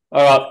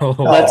 All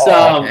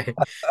right,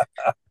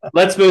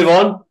 let's move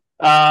on.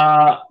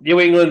 New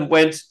England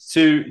went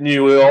to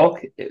New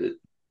York.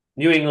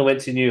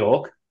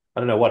 I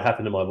don't know what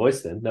happened to my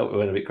voice then. That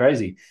went a bit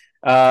crazy.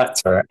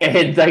 That's right.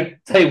 And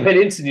they went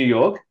into New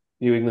York.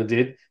 New England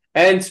did,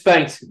 and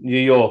spanked New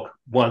York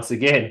once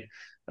again.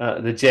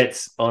 The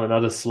Jets on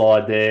another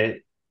slide there.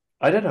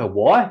 I don't know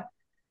why.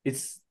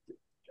 It's,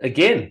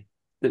 again,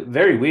 a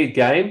very weird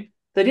game.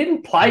 They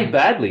didn't play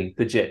badly,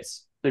 the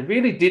Jets. They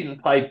really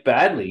didn't play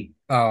badly.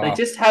 They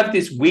just have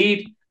this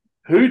weird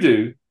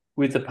hoodoo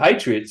with the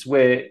Patriots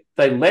where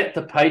they let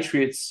the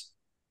Patriots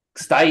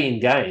stay in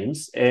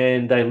games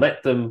and they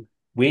let them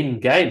win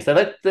games. They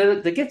let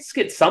the Jets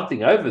get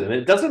something over them.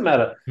 It doesn't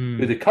matter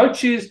who the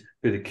coach is,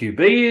 who the QB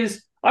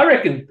is. I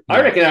reckon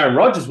Aaron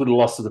Rodgers would have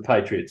lost to the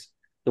Patriots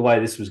the way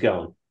this was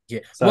going. Yeah.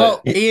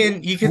 So,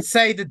 Ian, you could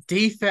say the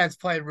defense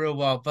played real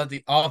well, but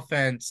the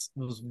offense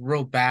was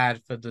real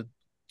bad for the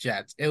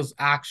Jets. It was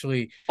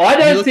actually. I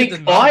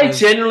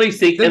generally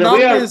think, and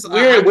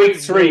we're in week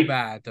 3.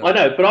 Bad, I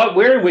know, but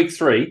we're in week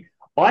 3.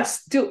 I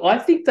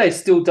think they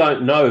still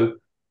don't know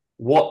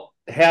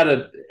how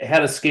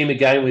to scheme a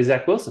game with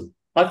Zach Wilson.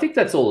 I think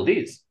that's all it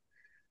is.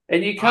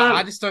 And you can't.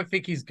 I just don't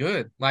think he's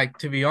good. Like,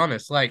 to be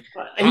honest, like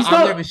I'm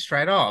going to be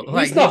straight up.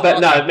 Like, he's not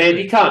bad. No, man,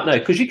 you can't. No,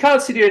 because you can't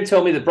sit here and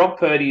tell me that Brock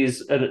Purdy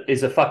is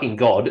a fucking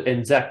god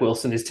and Zach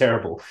Wilson is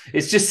terrible.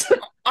 It's just.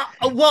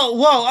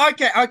 Whoa.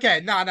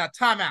 Okay. No.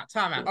 Time out.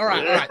 All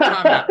right.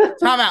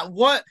 Time out.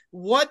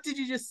 What did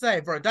you just say,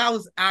 bro? That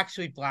was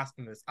actually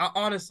blasphemous.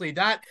 Honestly,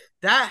 that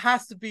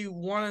has to be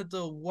one of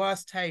the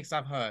worst takes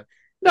I've heard.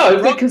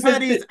 No, Brock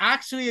Purdy is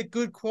actually a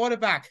good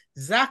quarterback.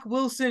 Zach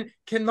Wilson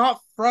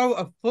cannot throw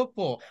a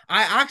football.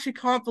 I actually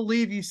can't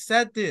believe you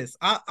said this.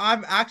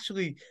 I'm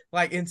actually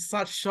in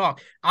such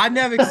shock. I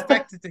never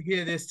expected to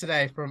hear this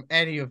today from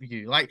any of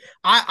you.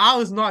 I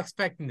was not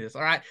expecting this.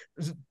 All right,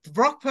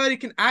 Brock Purdy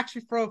can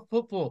actually throw a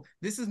football.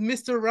 This is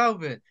Mr.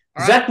 Relevant.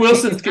 Right? Zach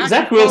Wilson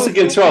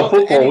can throw a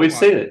football. We've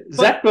seen it.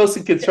 Zach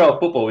Wilson can throw a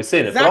football. We've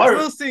seen it.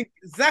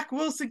 Zach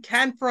Wilson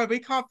can throw, but he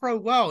can't throw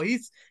well.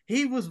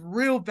 He was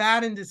real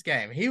bad in this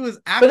game. He was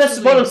actually. But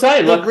that's what I'm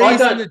saying. The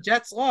reason the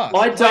Jets lost.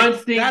 I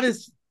don't think that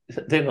is.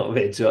 They're not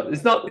bad.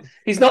 It's not.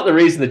 He's not the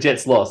reason the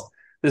Jets lost.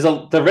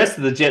 The rest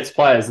of the Jets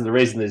players are the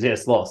reason the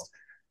Jets lost.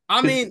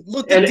 I mean,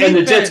 look, and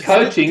the Jets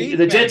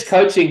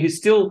coaching, who's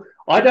still.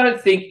 I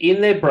don't think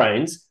in their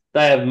brains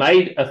they have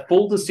made a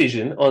full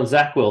decision on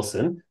Zach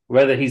Wilson,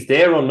 whether he's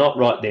there or not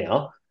right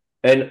now.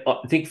 And I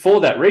think for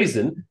that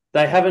reason,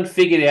 they haven't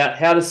figured out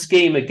how to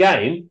scheme a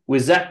game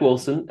with Zach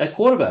Wilson at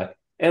quarterback.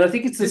 And I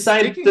think it's the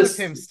same. Sticking with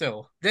him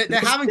still. They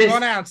haven't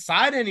gone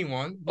outside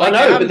anyone. I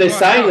know, but they're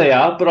saying they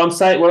are. But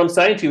what I'm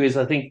saying to you is,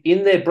 I think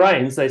in their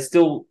brains they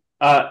still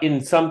are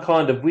in some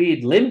kind of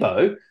weird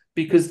limbo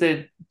because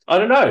I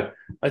don't know.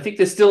 I think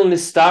they're still in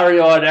this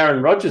starry-eyed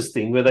Aaron Rodgers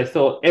thing where they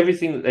thought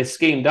everything that they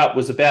schemed up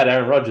was about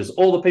Aaron Rodgers.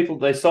 All the people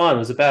that they signed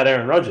was about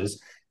Aaron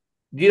Rodgers.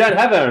 You don't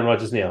have Aaron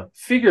Rodgers now.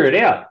 Figure it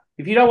out.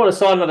 If you don't want to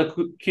sign another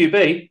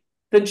QB,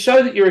 then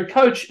show that you're a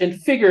coach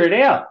and figure it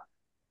out.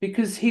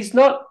 Because he's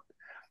not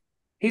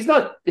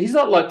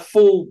like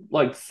full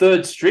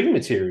third string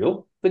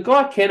material. The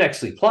guy can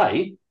actually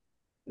play.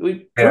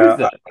 We proved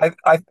that.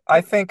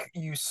 I think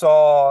you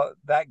saw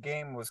that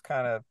game was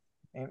kind of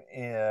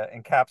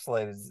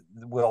encapsulated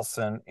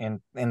Wilson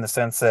in the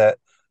sense that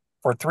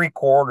for 3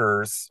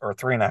 quarters or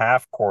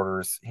 3.5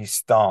 quarters he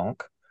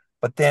stunk,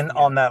 but then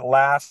on that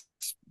last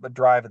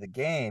drive of the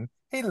game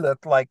he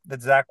looked like the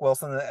Zach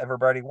Wilson that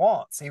everybody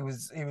wants. He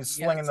was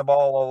slinging the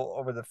ball all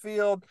over the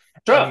field,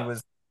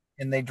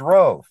 and they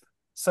drove.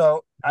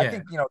 So I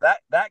think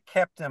that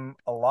kept him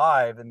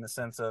alive in the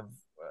sense of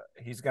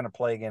he's going to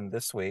play again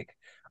this week.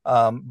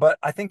 But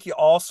I think he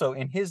also,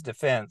 in his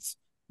defense,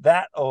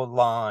 that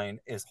O-line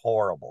is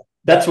horrible.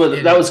 That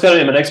was going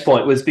to be my next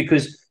point, was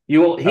because he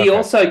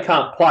also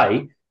can't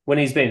play when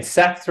he's been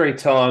sacked 3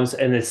 times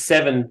and there's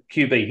 7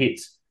 QB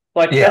hits.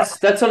 Like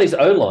that's on his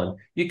O-line.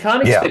 You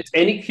can't expect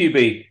any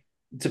QB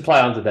to play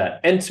under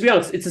that. And to be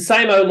honest, it's the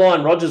same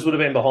O-line Rodgers would have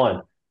been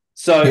behind.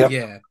 So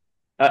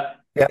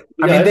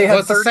I mean, they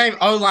had the same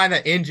O-line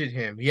that injured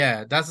him.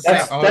 Yeah, that's the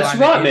same O-line. That's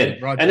right, man.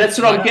 Rodgers. And that's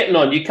what I'm getting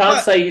on. You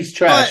can't say he's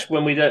trash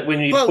when we don't.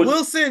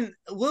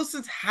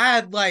 Wilson's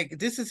had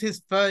this is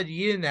his 3rd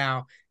year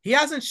now. He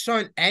hasn't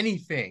shown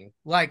anything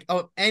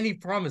of any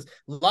promise.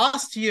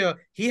 Last year,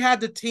 he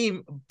had the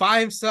team by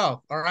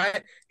himself. All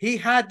right, he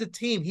had the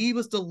team. He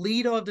was the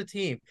leader of the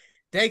team.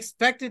 They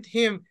expected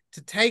him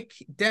to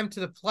take them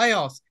to the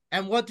playoffs.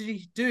 And what did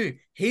he do?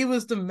 He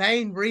was the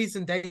main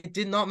reason they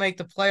did not make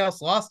the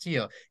playoffs last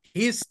year.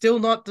 He is still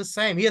not the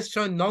same. He has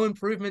shown no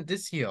improvement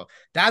this year.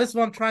 That is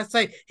what I'm trying to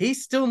say.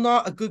 He's still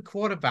not a good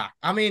quarterback.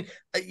 I mean,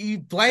 you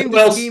blame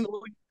the team.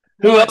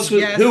 Who else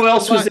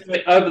was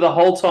there over the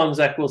whole time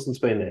Zach Wilson's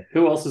been there?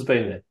 Who else has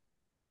been there?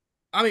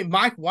 I mean,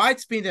 Mike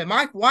White's been there.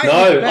 Mike White.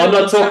 No, I'm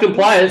not talking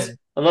players.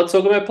 I'm not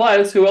talking about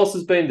players. Who else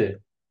has been there?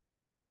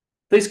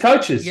 These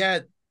coaches. Yeah.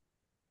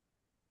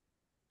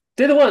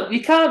 They're the one.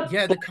 You can't.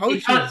 Yeah, the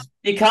coaches.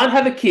 You can't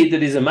have a kid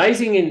that is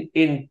amazing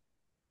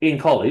in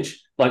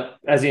college,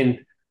 as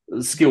in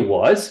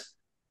skill-wise,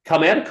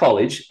 come out of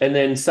college and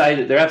then say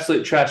that they're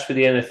absolute trash for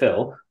the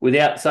NFL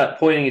without start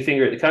pointing your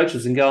finger at the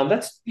coaches and going,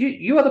 "That's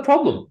you are the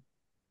problem."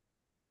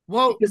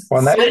 Well,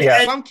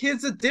 some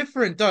kids are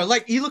different though.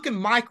 You look at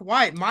Mike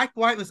White. Mike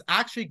White was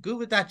actually good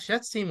with that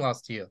Jets team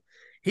last year.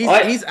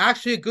 He's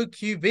actually a good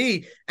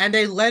QB, and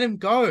they let him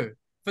go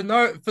for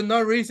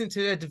no reason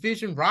to their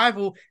division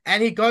rival,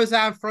 and he goes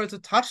out and throws a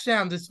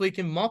touchdown this week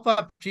in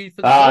mop-up G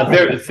for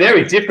the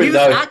very different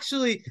though.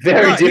 Actually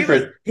very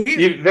different.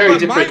 Very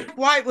different. Mike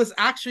White was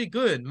actually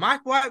good.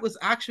 Mike White was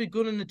actually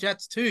good in the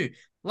Jets too.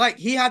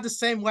 He had the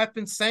same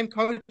weapons, same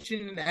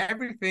coaching and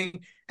everything,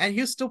 and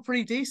he was still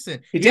pretty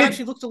decent. He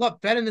actually looked a lot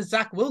better than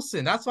Zach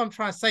Wilson. That's what I'm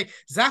trying to say.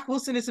 Zach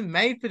Wilson isn't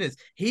made for this.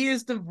 He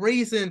is the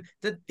reason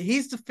that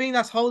he's the thing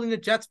that's holding the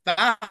Jets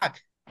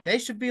back. They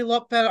should be a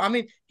lot better. I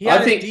mean, he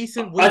had a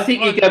decent week. I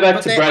think you go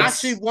back to they Brad's.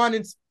 Actually won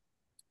in.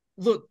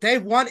 Look, they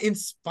won in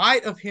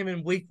spite of him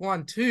in week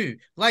 1 too.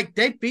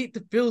 They beat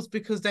the Bills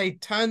because they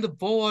turned the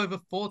ball over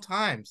 4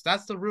 times.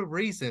 That's the real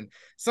reason.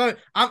 So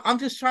I'm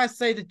just trying to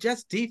say the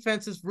Jets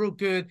defense is real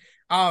good.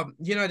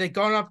 They're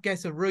going up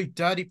against a really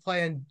dirty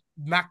player in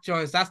Mac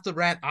Jones. That's the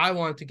rant I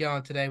wanted to get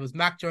on today. Was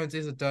Mac Jones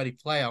is a dirty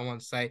player. I want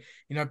to say,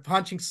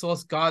 punching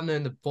Sauce Gardner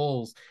in the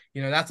balls.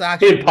 That's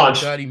actually a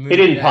dirty move. He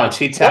didn't punch.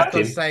 He tapped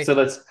him. So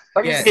that's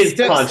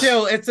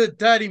still, it's a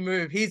dirty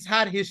move. He's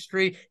had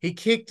history. He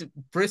kicked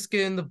Brisket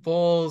in the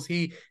balls.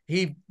 He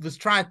was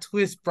trying to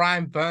twist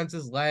Brian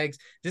Burns' legs.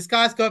 This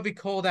guy's got to be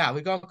called out.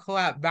 We're going to call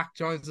out Mac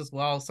Jones as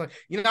well. So,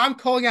 I'm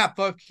calling out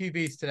both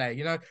QBs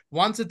today.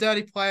 One's a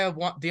dirty player.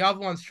 The other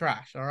one's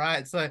trash. All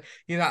right. So,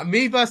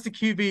 me versus the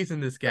QBs in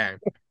this game.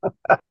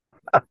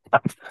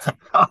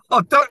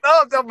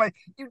 Don't make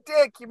you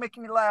dick. You're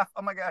making me laugh.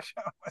 Oh my gosh.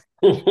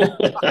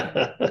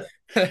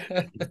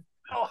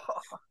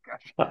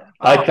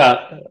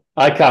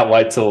 I can't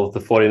wait till the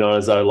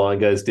 49ers O-line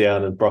goes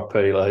down and Brock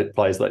Purdy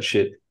plays like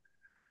shit.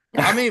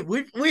 I mean,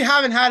 we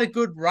haven't had a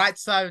good right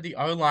side of the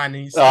O-line.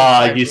 You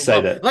say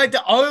that.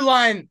 The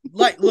O-line,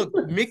 look,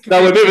 Mick.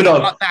 No, we're moving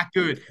on. Not that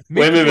good.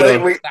 We're moving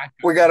on.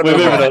 We got to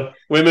move on.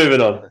 We're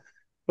moving on.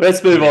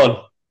 Let's move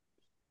on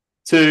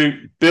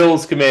to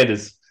Bills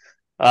Commanders.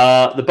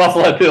 The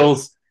Buffalo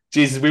Bills.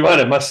 Jesus, we won't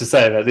have much to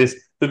say about this.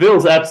 The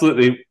Bills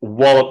absolutely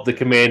walloped the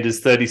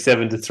Commanders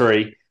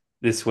 37-3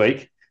 this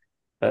week.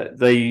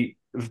 They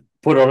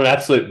put on an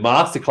absolute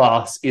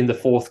masterclass in the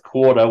fourth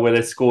quarter where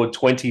they scored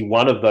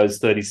 21 of those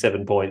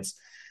 37 points.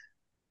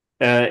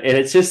 And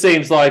it just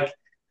seems like,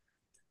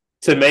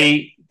 to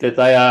me, that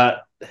they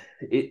are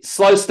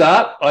slow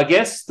start, I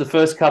guess, the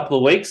first couple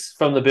of weeks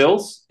from the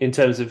Bills in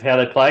terms of how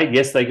they played.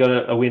 Yes, they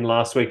got a win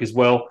last week as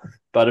well,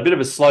 but a bit of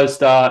a slow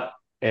start.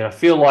 And I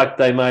feel like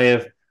they may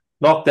have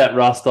knocked that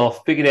rust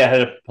off, figured out how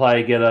to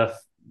play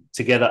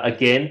together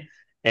again.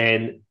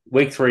 And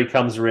week 3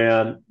 comes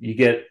around, you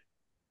get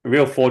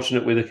real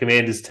fortunate with the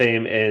Commanders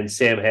team and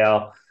Sam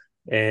Howell,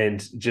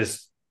 and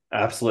just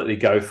absolutely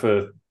go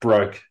for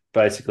broke,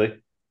 basically.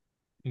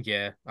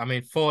 Yeah, I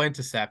mean, 4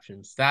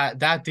 interceptions.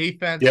 That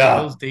defense, the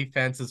Bills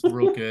defense is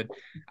real good.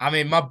 I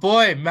mean, my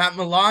boy Matt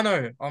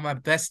Milano on my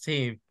best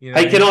team.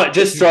 Hey, can I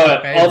just throw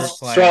it? I'll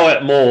throw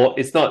out more.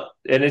 It's not,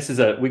 and this is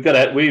we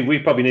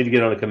probably need to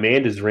get on a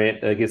Commanders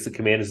rant against the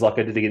Commanders like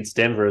I did against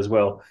Denver as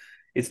well.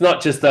 It's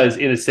not just those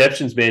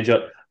interceptions, man.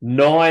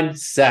 9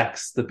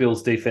 sacks the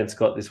Bills defense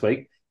got this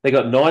week. They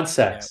got 9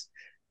 sacks,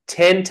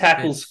 10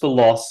 tackles for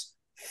loss,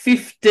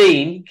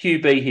 15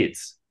 QB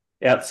hits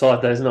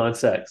outside those 9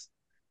 sacks.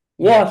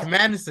 What? Yeah,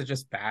 Commanders are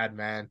just bad,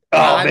 man.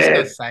 I'm just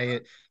gonna say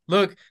it.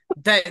 Look,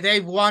 they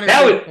won.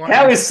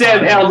 How is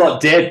Sam Howell not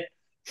dead?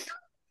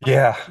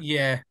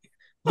 Yeah.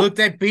 Look,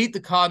 they beat the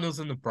Cardinals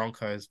and the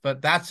Broncos,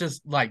 but that's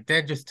just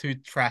they're just 2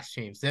 trash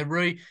teams. They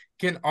really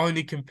can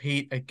only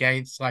compete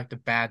against the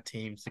bad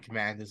teams, the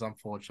Commanders,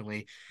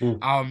 unfortunately.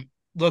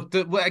 look,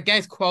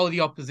 against quality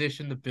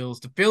opposition, the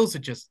Bills are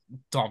just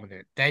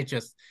dominant.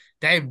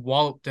 They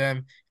walloped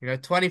them.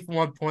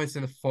 21 points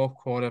in the fourth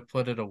quarter,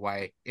 put it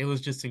away. It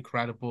was just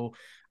incredible.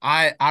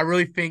 I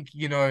really think,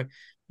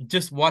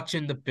 just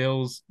watching the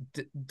Bills,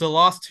 the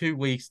last 2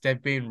 weeks,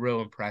 they've been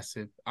real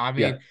impressive. I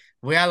mean,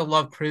 we had a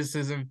lot of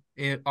criticism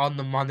on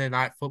the Monday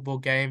Night Football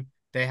game.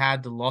 They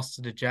had the loss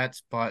to the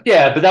Jets, but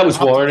that was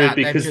warranted that,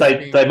 because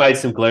they made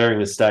some glaring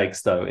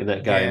mistakes though in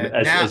that game,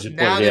 as you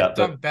now pointed they've out.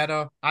 done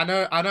better. I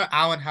know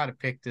Alan had a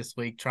pick this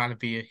week, trying to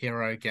be a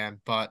hero again,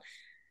 but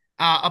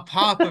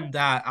apart from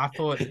that, I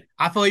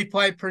thought he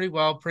played pretty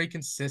well, pretty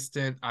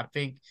consistent. I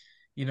think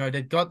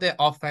they got their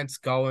offense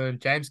going.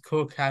 James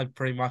Cook had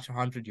pretty much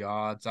 100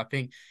 yards. I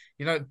think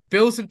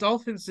Bills and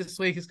Dolphins this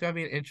week is going to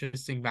be an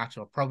interesting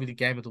matchup. Probably the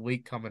game of the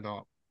week coming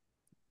up.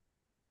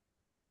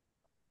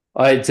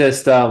 I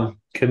just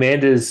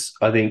Commanders,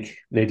 I think,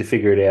 need to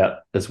figure it out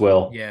as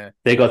well. Yeah,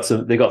 they got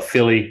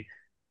Philly,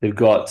 they've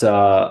got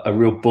a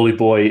real bully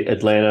boy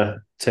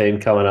Atlanta team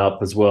coming up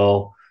as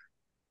well.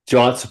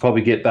 Giants will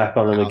probably get back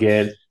on them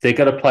again. They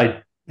got to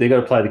play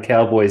the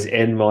Cowboys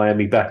and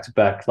Miami back to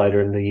back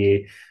later in the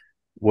year.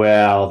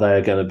 Wow, they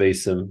are going to be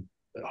some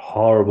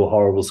horrible,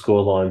 horrible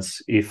score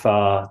lines if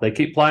they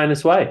keep playing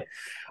this way.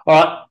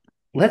 All right,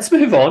 let's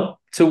move on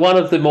to one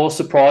of the more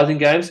surprising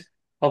games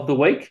of the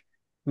week.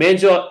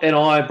 Manjot and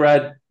I,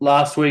 Brad,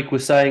 last week were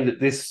saying that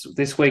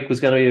this week was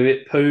going to be a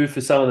bit poo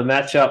for some of the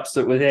matchups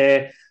that were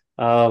there.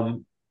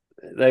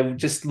 They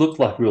just looked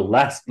like real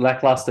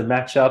lackluster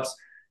matchups.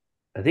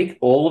 I think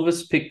all of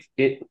us picked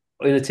it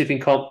in a tipping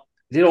comp.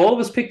 Did all of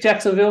us pick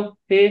Jacksonville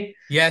here?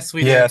 Yes,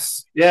 we did.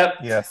 Yep.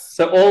 Yes.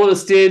 So all of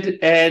us did,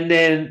 and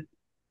then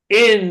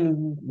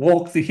in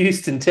walked the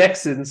Houston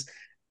Texans,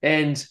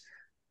 and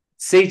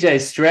CJ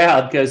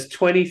Stroud goes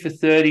 20 for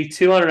 30,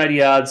 280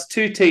 yards,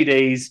 2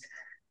 TDs,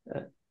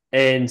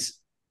 and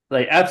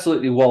they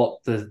absolutely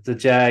walloped the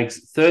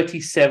Jags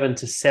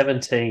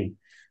 37-17.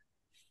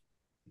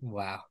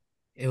 Wow.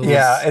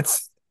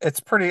 It's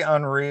pretty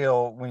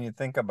unreal when you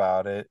think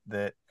about it.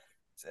 That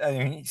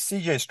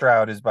CJ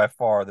Stroud is by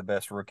far the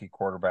best rookie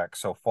quarterback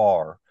so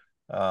far.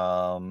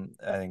 I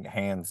think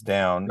hands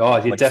down. Oh,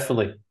 yeah,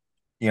 definitely.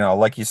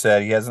 Like you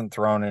said, he hasn't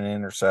thrown an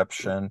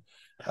interception.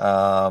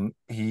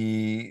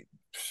 He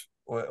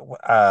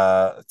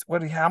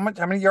how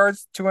many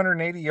yards?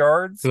 280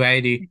 yards?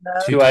 280.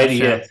 280,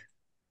 yeah.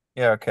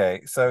 Yeah,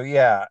 okay. So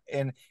yeah,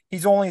 and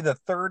he's only the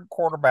third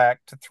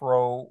quarterback to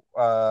throw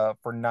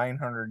for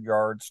 900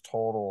 yards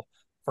total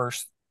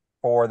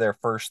for their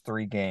first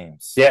 3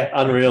 games. Yeah,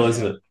 unreal,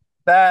 isn't it?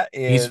 That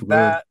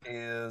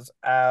is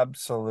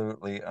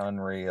absolutely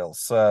unreal.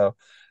 So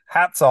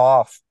hats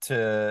off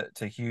to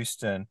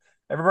Houston.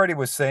 Everybody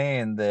was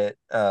saying that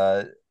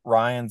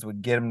Ryans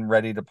would get him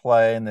ready to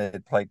play and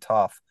they'd play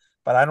tough,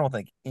 but I don't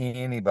think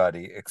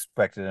anybody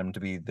expected him to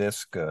be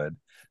this good.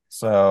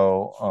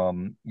 So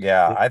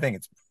I think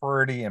it's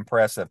pretty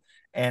impressive.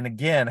 And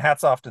again,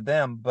 hats off to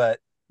them, but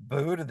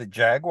boo to the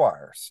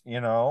Jaguars.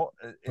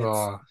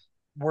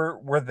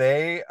 Were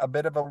they a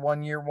bit of a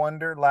 1-year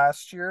wonder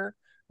last year?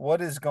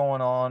 What is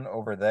going on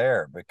over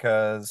there?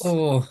 Because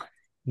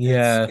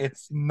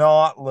it's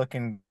not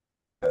looking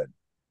good.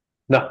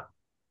 No.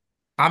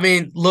 I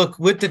mean, look,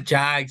 with the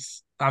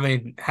Jags, had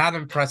an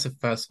impressive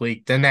first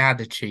week. Then they had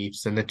the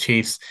Chiefs, and the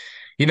Chiefs,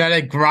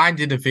 they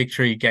grinded a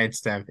victory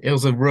against them. It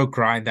was a real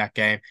grind, that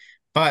game.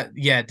 But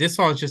yeah, this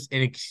one was just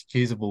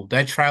inexcusable.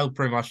 They trailed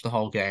pretty much the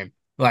whole game.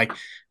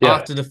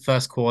 After the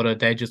first quarter,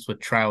 they just were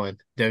trailing.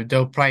 They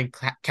were playing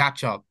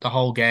catch up the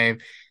whole game.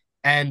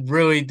 And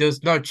really,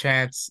 there's no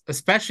chance,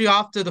 especially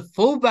after the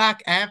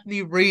fullback,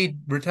 Anthony Reid,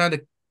 returned a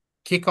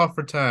kickoff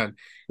return.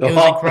 It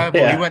was incredible.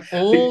 Yeah. He went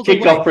all the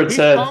way.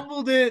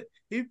 Return.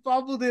 He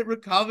fumbled it,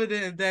 recovered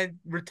it, and then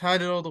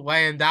returned it all the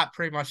way, and that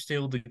pretty much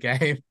sealed the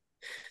game.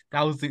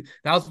 That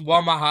was one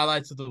of my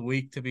highlights of the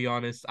week, to be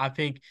honest. I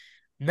think,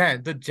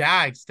 man, the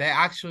Jags, they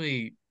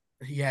actually,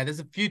 there's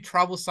a few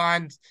trouble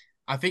signs.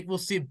 I think we'll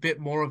see a bit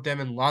more of them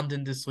in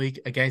London this week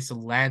against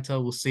Atlanta.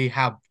 We'll see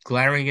how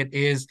glaring it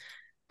is.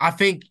 I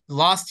think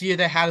last year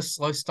they had a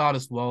slow start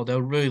as well. They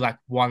were really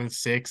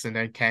 1-6 and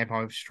then came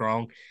home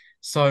strong.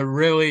 So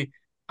really,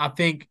 I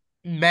think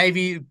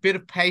maybe a bit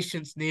of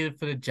patience needed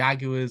for the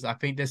Jaguars. I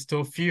think there's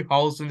still a few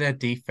holes in their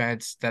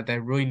defense that they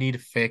really need to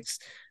fix,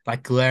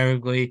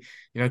 glaringly.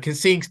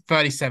 Conceding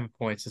 37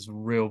 points is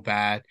real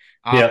bad.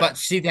 But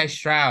CJ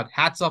Stroud,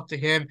 hats up to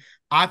him.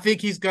 I think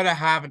he's going to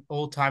have an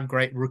all-time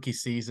great rookie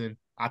season.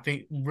 I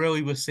think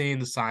really we're seeing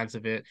the signs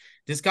of it.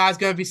 This guy's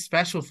going to be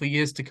special for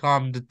years to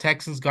come. The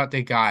Texans got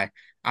their guy.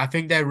 I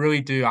think they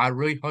really do. I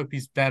really hope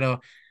he's better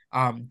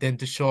than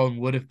Deshaun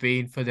would have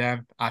been for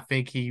them. I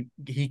think he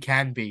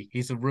can be.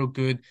 He's a real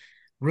good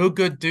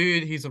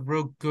dude. He's a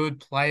real good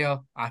player.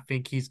 I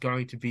think he's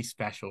going to be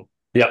special.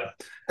 Yeah.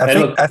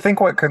 I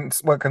think what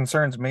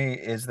concerns me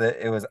is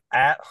that it was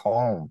at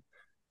home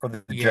for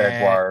the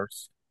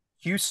Jaguars.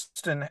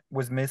 Houston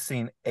was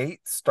missing 8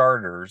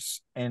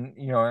 starters, and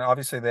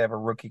obviously they have a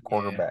rookie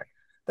quarterback.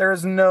 There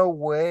is no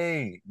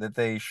way that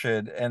they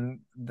should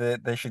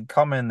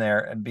come in there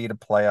and beat a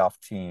playoff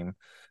team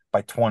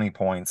by 20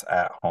 points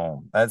at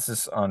home. That's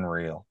just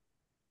unreal.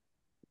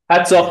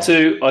 Hats off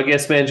to, I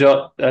guess,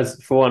 Manjot,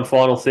 as for one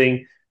final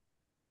thing,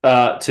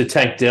 to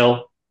Tank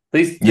Dell.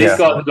 These guys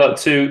have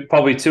got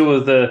probably two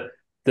of the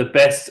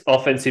best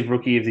offensive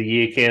rookie of the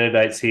year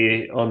candidates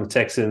here on the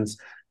Texans.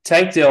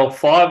 Tank Dell,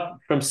 5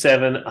 from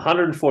 7,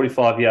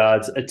 145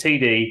 yards, a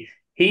TD.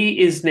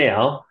 He is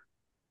now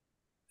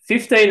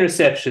 15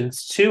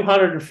 receptions,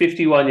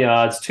 251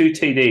 yards, 2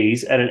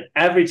 TDs at an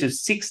average of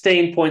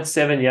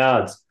 16.7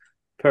 yards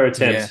per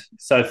attempt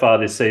so far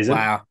this season.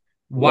 Wow.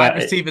 Wide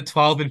receiver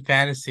 12 in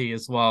fantasy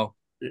as well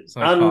so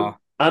far.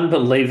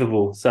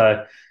 Unbelievable.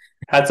 So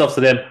hats off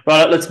to them.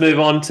 Right, let's move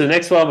on to the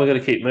next one. We're going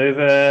to keep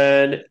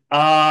moving.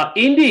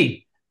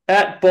 Indy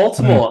at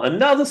Baltimore.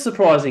 Another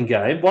surprising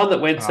game, one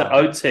that went to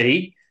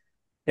OT,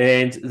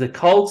 and the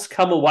Colts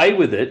come away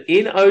with it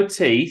in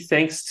OT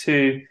thanks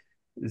to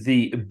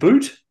the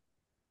boot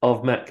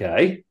of Matt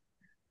Gay.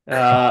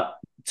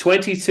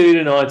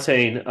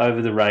 22-19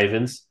 over the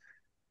Ravens.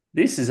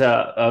 This is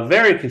a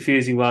very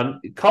confusing one.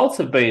 Colts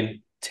have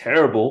been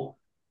terrible,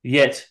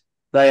 yet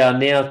they are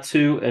now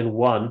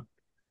 2-1.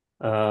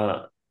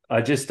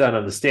 I just don't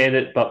understand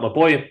it. But my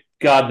boy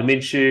Gardner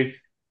Minshew,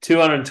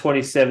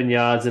 227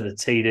 yards and a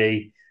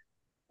TD.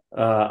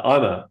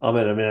 I'm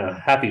a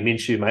happy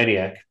Minshew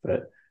maniac,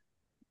 but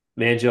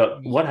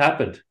Manjot, what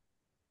happened?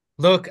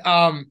 Look,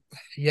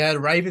 the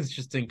Ravens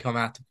just didn't come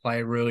out to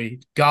play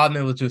really.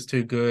 Gardner was just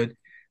too good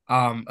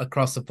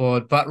across the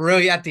board. But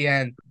really at the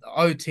end,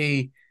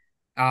 OT,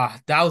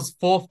 that was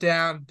 4th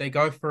down. They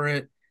go for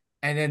it.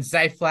 And then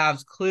Zay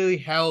Flowers clearly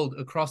held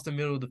across the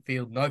middle of the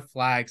field, no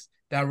flags.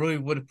 That really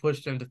would have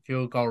pushed them to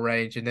field goal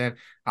range. And then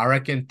I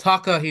reckon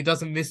Tucker, he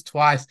doesn't miss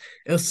twice.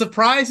 It was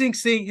surprising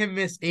seeing him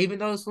miss, even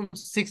though it's from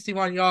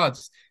 61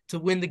 yards to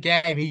win the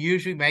game. He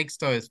usually makes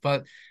those.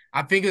 But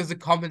I think it was a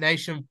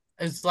combination.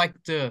 I think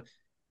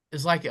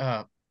it's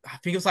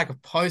like a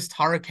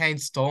post-hurricane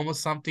storm or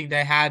something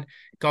they had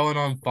going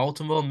on in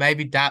Baltimore.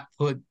 Maybe that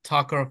put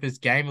Tucker off his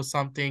game or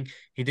something.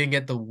 He didn't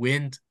get the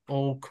wind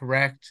all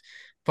correct.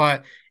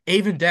 But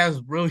even that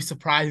was really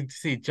surprising to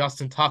see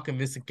Justin Tucker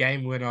miss a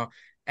game winner.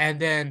 And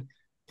then,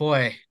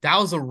 boy, that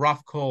was a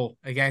rough call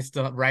against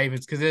the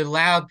Ravens because it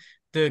allowed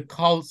the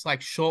Colts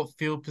like short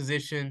field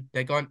position.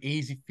 They got an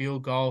easy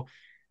field goal.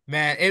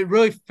 Man,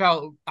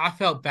 I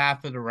felt bad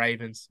for the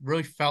Ravens.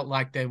 Really felt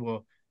like they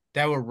were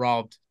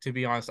robbed, to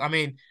be honest. I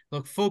mean,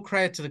 look, full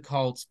credit to the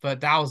Colts,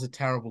 but that was a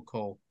terrible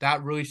call.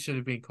 That really should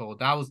have been called.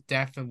 That was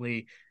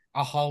definitely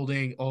a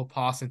holding or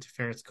pass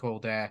interference call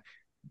there.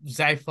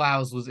 Zay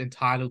Flowers was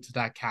entitled to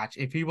that catch.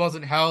 If he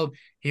wasn't held,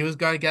 he was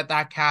going to get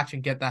that catch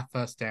and get that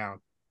 1st down.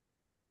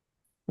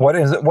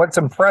 What's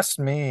impressed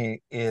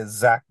me is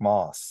Zach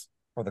Moss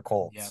for the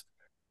Colts. Yep.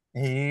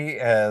 He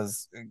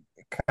has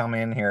come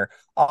in here.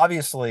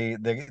 Obviously,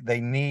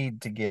 they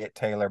need to get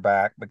Taylor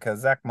back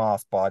because Zach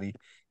Moss' body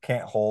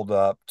can't hold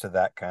up to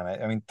that kind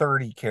of. I mean,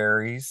 30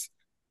 carries.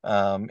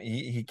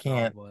 He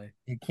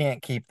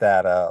can't keep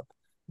that up.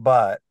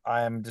 But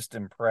I'm just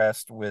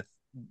impressed with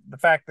the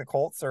fact the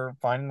Colts are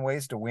finding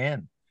ways to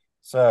win.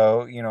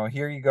 So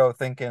here you go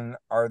thinking,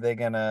 are they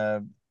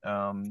gonna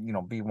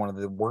be one of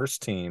the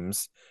worst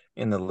teams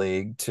in the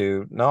league?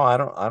 No, I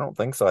don't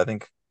think so. I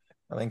think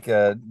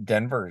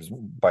Denver is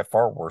by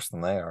far worse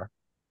than they are.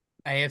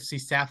 AFC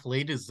South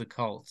leaders, the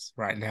Colts,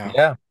 right now.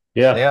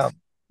 Yeah.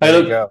 Hey,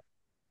 look, to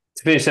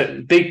finish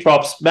that, big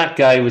props. Matt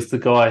Gay was the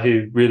guy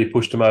who really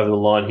pushed him over the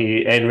line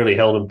here and really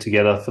held them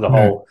together for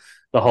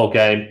the whole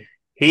game.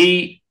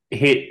 He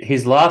hit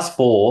his last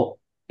 4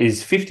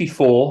 is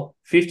 54,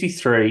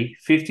 53,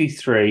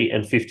 53,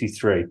 and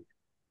 53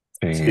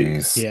 to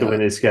win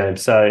this game.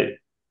 So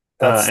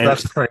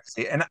that's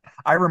crazy. And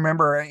I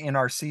remember in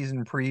our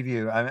season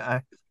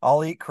preview,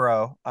 I'll eat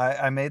crow.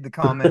 I made the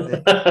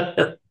comment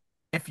that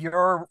if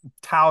you're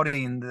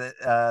touting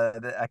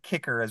a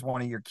kicker as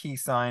one of your key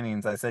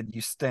signings, I said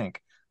you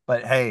stink.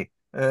 But hey,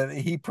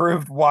 he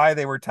proved why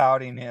they were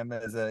touting him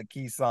as a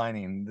key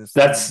signing.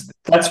 That's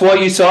why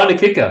you signed a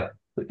kicker.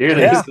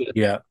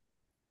 Yeah.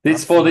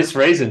 It's for this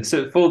reason.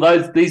 So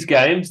for these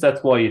games,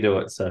 that's why you do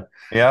it. So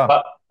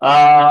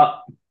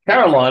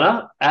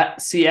Carolina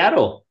at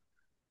Seattle.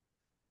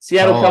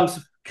 Seattle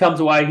comes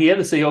away here.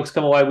 The Seahawks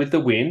come away with the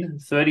win,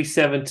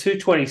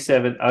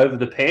 37-27 over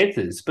the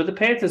Panthers. But the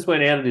Panthers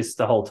went out of this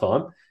the whole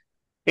time.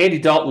 Andy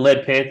Dalton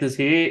led Panthers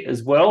here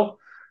as well.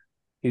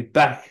 He's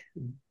back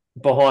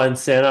behind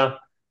center.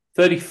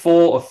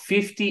 34 of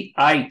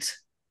 58.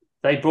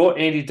 They brought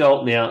Andy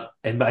Dalton out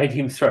and made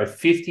him throw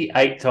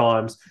 58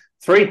 times,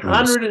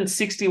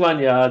 361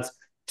 yards,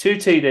 2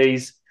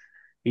 TDs.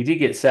 He did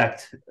get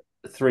sacked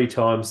 3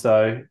 times,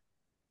 though.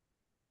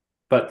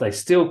 But they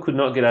still could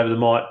not get over the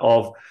might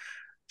of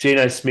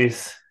Geno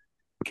Smith,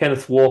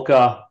 Kenneth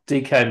Walker,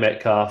 DK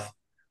Metcalf,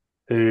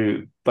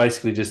 who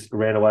basically just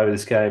ran away with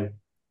this game.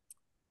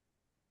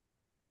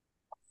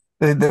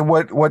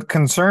 What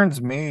concerns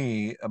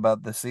me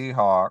about the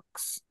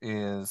Seahawks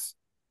is,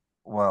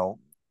 well,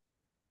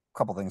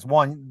 couple things.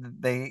 One,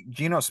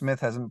 Geno Smith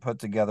hasn't put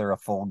together a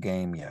full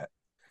game yet.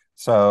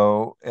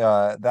 So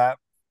that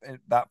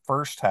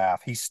first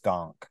half he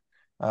stunk.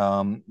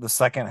 The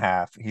second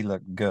half he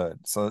looked good.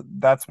 So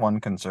that's one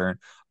concern.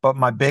 But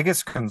my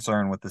biggest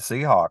concern with the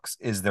Seahawks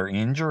is their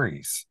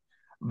injuries.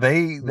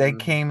 They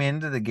came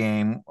into the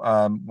game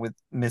with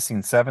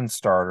missing 7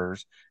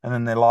 starters, and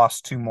then they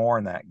lost 2 more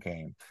in that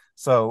game.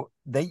 So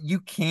you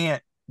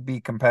can't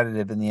be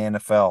competitive in the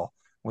NFL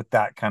with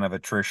that kind of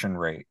attrition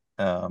rate.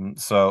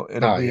 So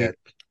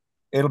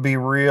it'll be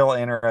real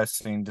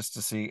interesting just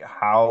to see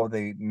how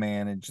they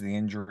manage the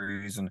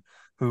injuries and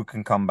who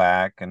can come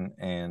back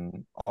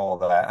and all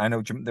that. I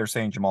know they're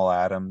saying Jamal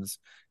Adams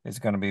is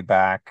going to be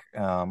back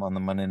on the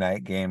Monday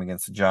night game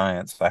against the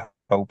Giants. I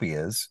hope he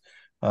is.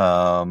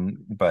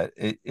 But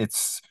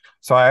it's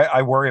so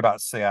I worry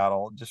about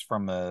Seattle just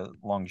from a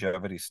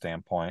longevity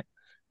standpoint.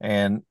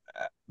 And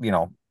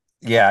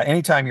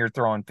anytime you're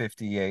throwing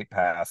 58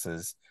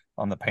 passes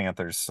on the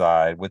Panthers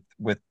side with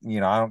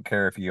I don't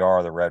care if you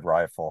are the Red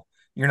Rifle,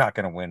 you're not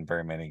going to win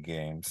very many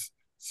games.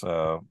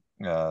 So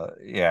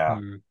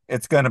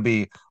it's going to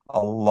be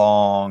a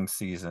long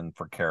season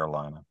for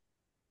Carolina.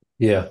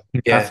 Yeah.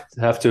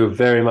 Have to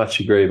very much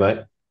agree, mate.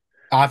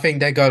 I think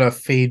they got to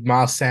feed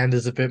Miles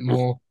Sanders a bit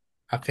more.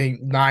 I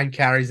think 9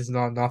 carries is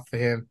not enough for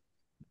him.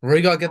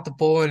 Really got to get the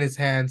ball in his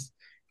hands.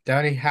 They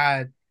only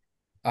had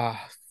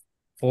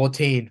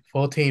 14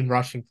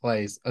 rushing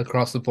plays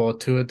across the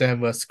board. 2 of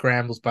them were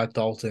scrambles by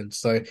Dalton.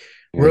 So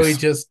really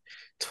just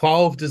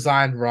 12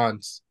 designed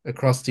runs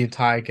across the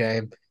entire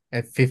game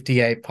and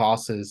 58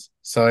 passes.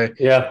 So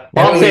yeah,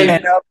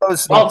 and of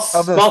those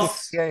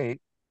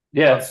 58,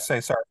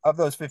 of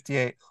those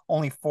 58,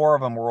 only 4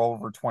 of them were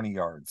over 20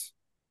 yards.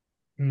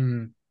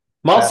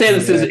 Miles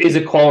Sanders is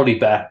a quality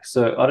back,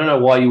 so I don't know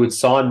why you would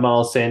sign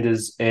Miles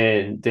Sanders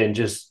and then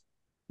just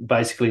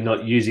basically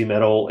not use him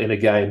at all in a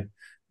game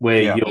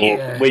where your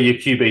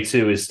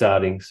QB2 is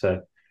starting.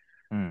 So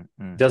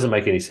it doesn't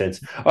make any sense.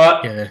 All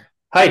right. Yeah.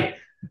 Hey,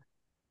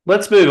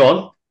 let's move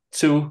on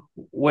to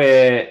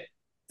where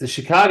the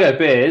Chicago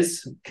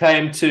Bears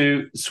came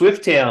to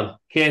Swifttown,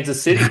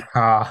 Kansas City,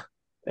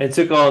 and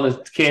took on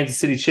the Kansas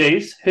City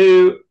Chiefs,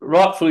 who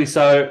rightfully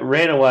so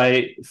ran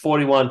away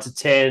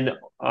 41-10.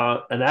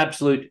 An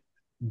absolute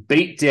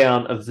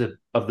beatdown of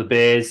the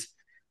Bears.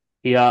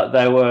 They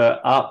were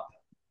up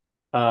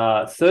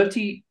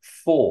 34-0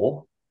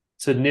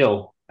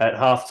 at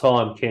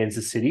halftime.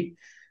 Kansas City,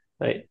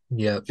 they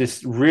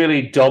just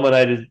really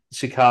dominated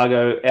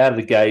Chicago out of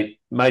the gate.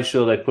 Made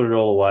sure they put it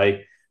all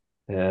away.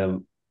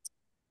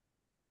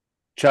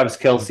 Travis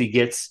Kelce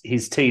gets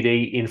his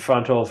TD in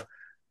front of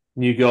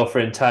new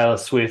girlfriend Taylor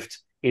Swift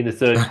in the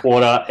third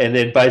quarter, and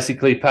then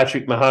basically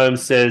Patrick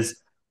Mahomes says,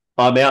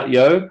 "I'm out,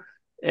 yo."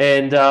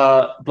 And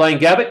Blaine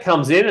Gabbert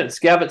comes in. It's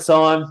Gabbert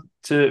time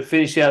to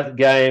finish out the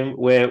game,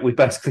 where we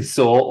basically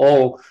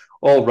saw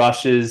all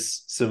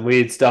rushes, some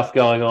weird stuff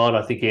going on.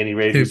 I think Andy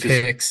Reid was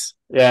picks.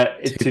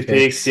 Two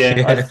picks.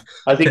 Yeah,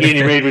 I think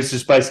Andy Reid was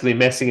just basically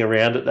messing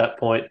around at that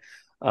point.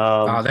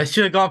 They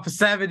should have gone for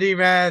 70,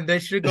 man. They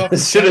should have gone for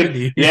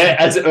 70.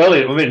 As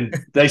earlier, I mean,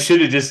 they should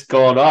have just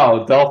gone,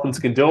 Dolphins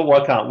can do it.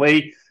 Why can't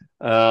we?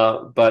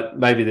 But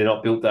maybe they're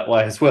not built that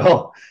way as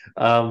well.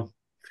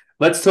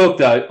 Let's talk,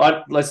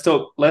 though. Let's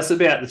talk less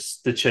about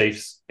the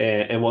Chiefs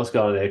and what's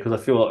going on there, because I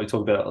feel like we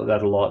talk about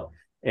that a lot.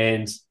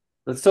 And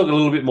let's talk a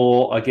little bit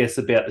more, I guess,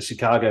 about the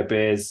Chicago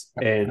Bears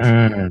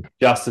and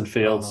Justin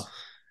Fields.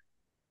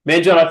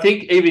 Man, John, I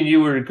think even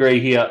you would agree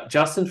here,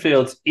 Justin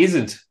Fields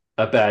isn't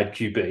a bad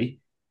QB.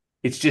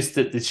 It's just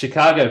that the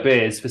Chicago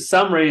Bears, for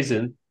some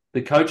reason,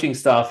 the coaching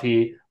staff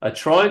here are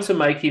trying to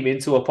make him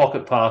into a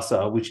pocket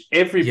passer, which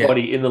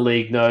everybody in the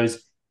league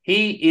knows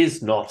he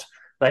is not.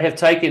 They have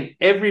taken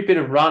every bit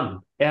of run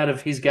out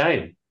of his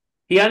game.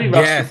 He only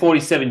rushed for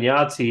 47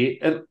 yards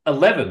here,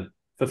 11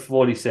 for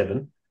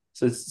 47.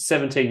 So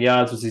 17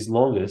 yards was his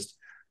longest,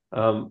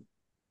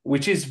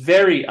 which is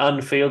very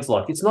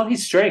un-Fields-like. It's not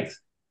his strength.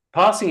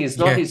 Passing is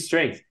not his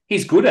strength.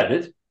 He's good at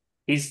it.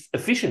 He's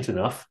efficient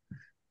enough,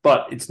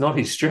 but it's not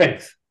his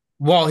strength.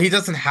 Well, he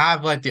doesn't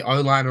have like the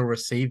O-line or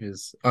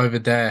receivers over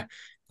there.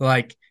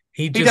 Like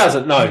he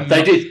doesn't. No,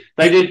 they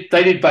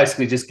did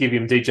basically just give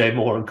him DJ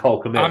Moore and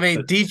Cole Kmet. I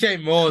mean,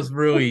 DJ Moore is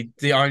really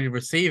the only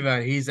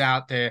receiver. He's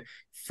out there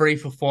 3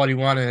 for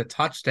 41 and a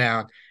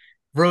touchdown.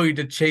 Really,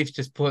 the Chiefs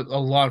just put a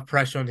lot of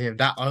pressure on him.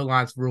 That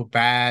O-line's real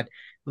bad.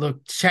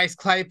 Look, Chase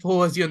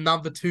Claypool is your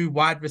number 2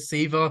 wide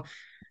receiver.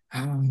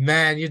 Oh,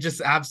 man, you're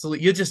just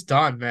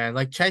done, man.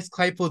 Like Chase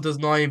Claypool does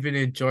not even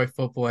enjoy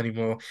football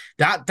anymore.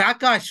 That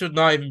guy should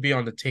not even be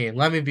on the team.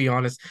 Let me be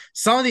honest.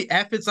 Some of the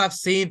efforts I've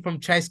seen from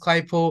Chase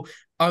Claypool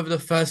over the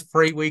first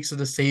 3 weeks of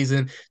the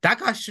season, that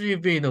guy shouldn't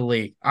even be in the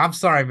league. I'm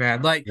sorry,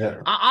 man. Like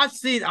I've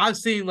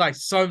seen like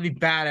so many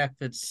bad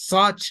efforts,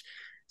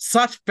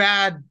 such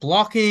bad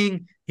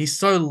blocking. He's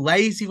so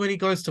lazy when he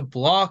goes to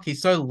block.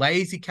 He's so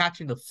lazy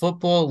catching the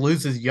football,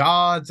 loses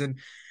yards, and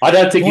I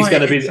don't think he's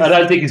going to be. I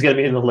don't think he's going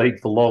to be in the league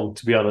for long,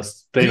 to be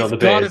honest. Being on the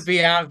Bears, he's got to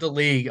be out of the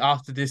league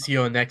after this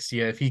year or next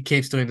year if he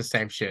keeps doing the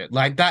same shit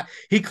like that.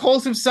 He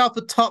calls himself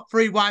a top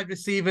 3 wide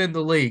receiver in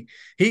the league.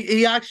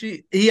 He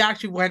actually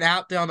went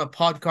out there on a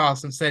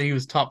podcast and said he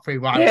was top 3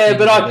 wide receiver.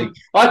 Yeah,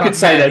 but I could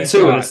say that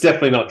too, and it's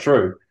definitely not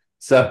true.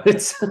 So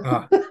it's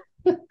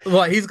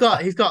well, he's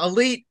got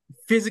elite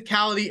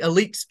physicality,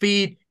 elite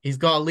speed. He's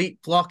got elite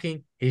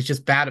blocking. He's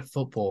just bad at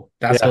football.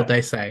 That's what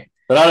they say.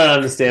 But I don't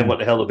understand what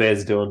the hell the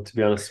Bears are doing, to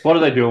be honest. What are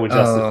they doing with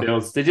Justin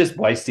Fields? They're just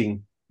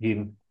wasting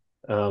him.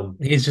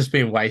 He's just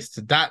being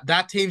wasted.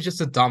 That team's just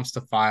a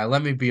dumpster fire.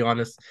 Let me be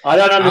honest. I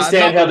don't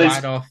understand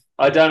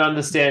I don't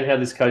understand how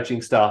this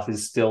coaching staff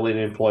is still in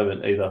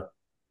employment either.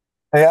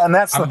 Yeah, and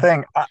that's the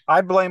thing.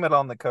 I blame it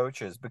on the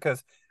coaches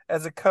because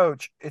as a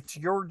coach, it's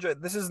your job.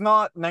 This is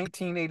not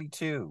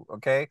 1982,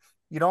 okay?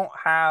 You don't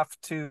have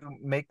to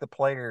make the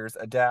players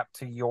adapt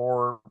to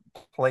your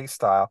play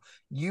style.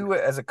 You,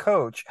 as a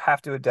coach,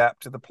 have to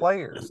adapt to the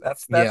players.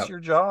 That's your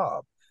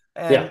job.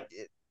 And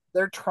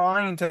they're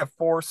trying to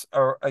force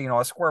a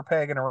square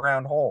peg in a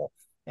round hole.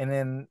 And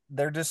then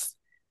they're just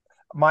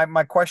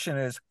my question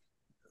is,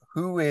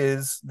 who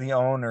is the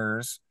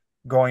owners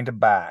going to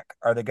back?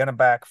 Are they going to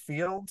back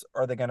Fields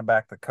or are they going to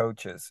back the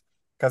coaches?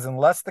 Because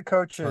unless the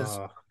coaches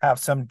have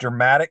some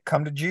dramatic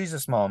come to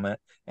Jesus moment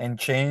and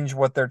change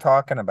what they're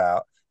talking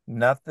about,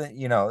 nothing's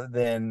going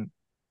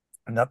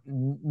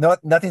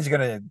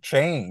to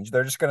change.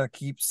 They're just going to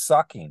keep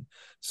sucking.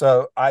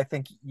 So I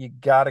think you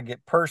got to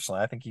get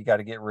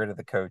rid of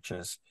the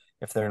coaches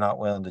if they're not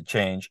willing to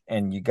change,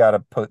 and you got to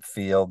put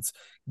Fields,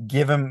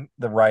 give him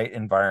the right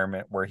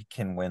environment where he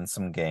can win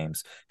some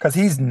games because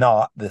he's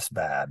not this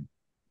bad.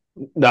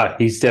 No,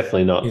 he's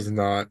definitely not. He's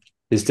not.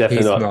 He's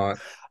definitely not.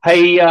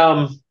 Hey,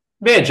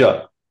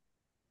 Manjo.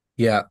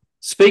 Yeah.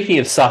 Speaking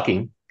of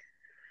sucking.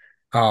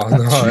 Oh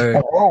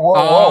no! Whoa.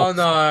 Oh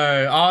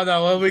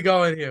no! Where are we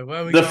going here?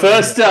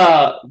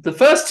 The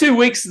first 2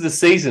 weeks of the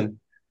season,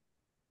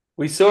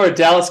 we saw a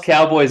Dallas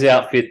Cowboys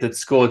outfit that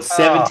scored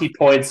 70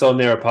 points on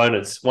their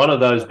opponents. One of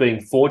those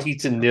being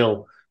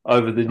 40-0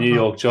 over the New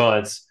York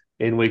Giants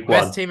in week 1.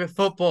 Best team in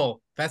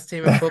football. That's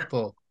they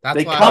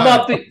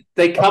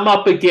come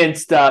up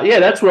against.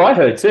 That's what I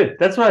heard too.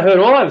 That's what I heard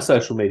all over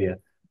social media.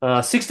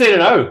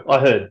 16-0. I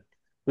heard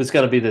was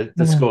going to be the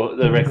score,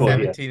 the record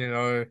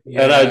 17-0.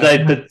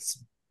 Yeah, but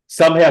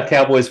somehow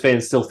Cowboys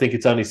fans still think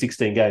it's only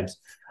 16 games.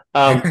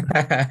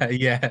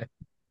 Yeah.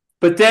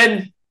 But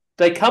then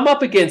they come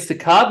up against the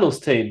Cardinals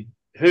team,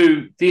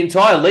 who the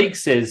entire league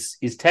says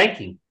is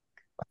tanking.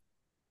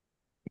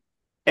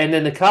 And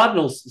then the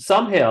Cardinals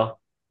somehow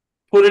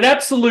put an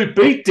absolute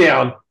beat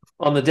down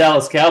on the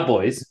Dallas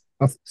Cowboys,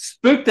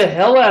 spooked the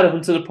hell out of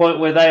them to the point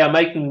where they are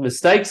making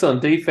mistakes on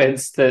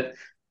defense that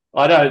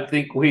I don't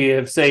think we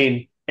have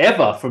seen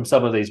ever from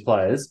some of these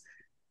players,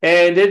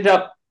 and ended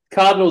up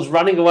Cardinals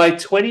running away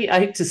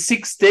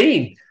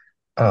 28-16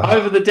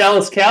 over the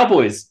Dallas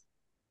Cowboys.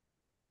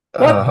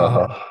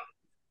 What?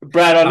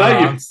 Brad,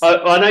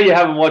 I know you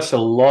haven't watched a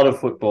lot of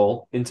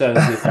football in terms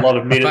of a lot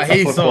of minutes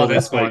of football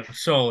this week.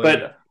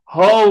 But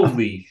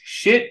holy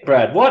shit,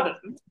 Brad,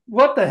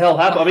 what the hell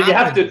happened? I mean, you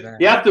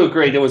have to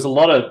agree there was a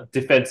lot of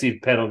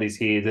defensive penalties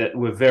here that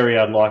were very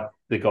unlike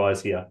the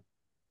guys here.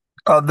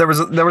 There was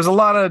a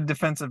lot of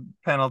defensive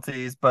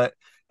penalties, but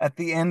at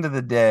the end of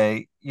the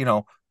day,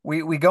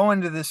 we go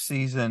into this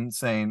season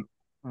saying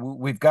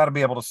we've got to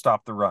be able to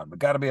stop the run. We've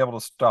got to be able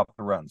to stop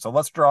the run. So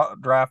let's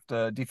draft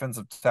a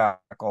defensive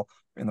tackle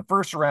in the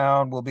first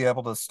round. We'll be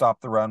able to stop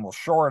the run. We'll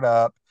shore it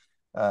up.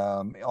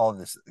 All of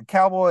this. The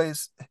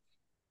Cowboys,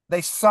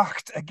 they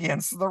sucked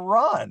against the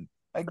run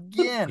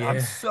again. Yeah. I'm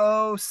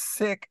so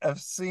sick of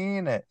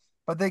seeing it.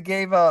 But they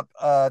gave up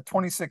a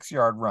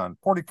 26-yard run,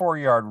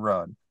 44-yard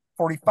run,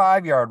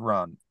 45-yard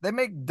run. They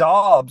make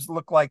Dobbs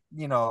look like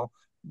the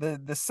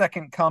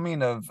second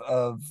coming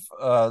of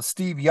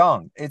Steve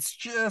Young. It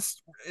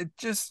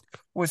just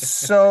was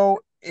so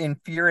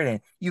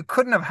infuriating. You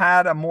couldn't have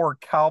had a more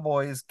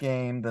Cowboys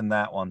game than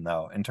that one,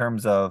 though, in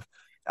terms of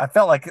I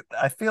feel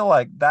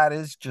like that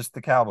is just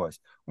the Cowboys.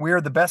 We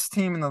are the best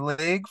team in the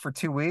league for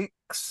 2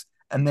 weeks,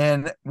 and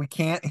then we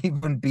can't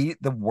even beat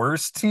the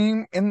worst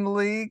team in the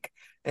league.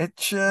 It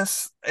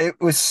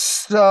was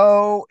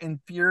so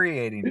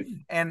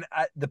infuriating. And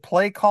the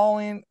play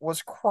calling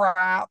was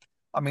crap.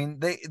 I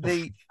mean,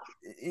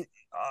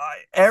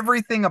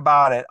 everything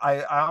about it.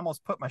 I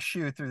almost put my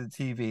shoe through the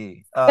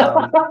TV.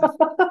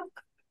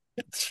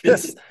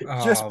 Just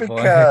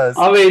because.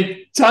 I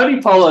mean, Tony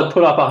Pollard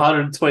put up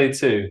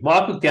 122,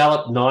 Michael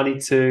Gallup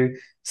 92,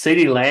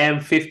 CeeDee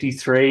Lamb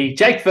 53,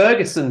 Jake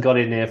Ferguson got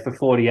in there for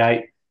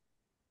 48.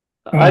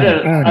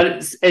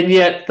 And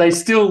yet they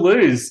still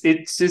lose.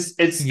 It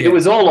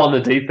was all on the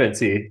defense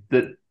here.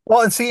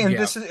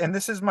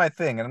 This is my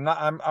thing, and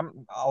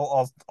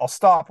I'll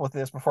stop with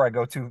this before I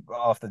go too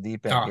off the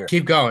deep end here.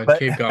 Keep going.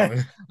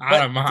 I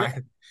don't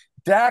mind.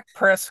 Dak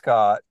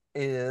Prescott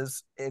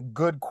is a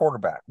good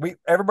quarterback.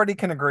 Everybody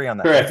can agree on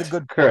that. Correct. He's a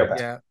good quarterback.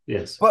 Yeah.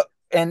 Yes. But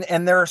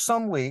and there are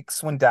some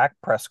weeks when Dak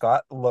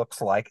Prescott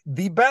looks like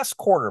the best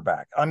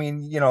quarterback. I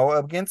mean,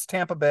 against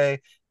Tampa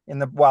Bay in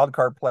the wild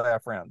card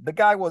playoff round, the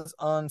guy was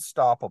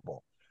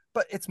unstoppable.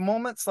 But it's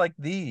moments like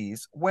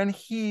these when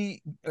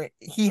he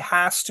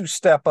has to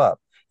step up.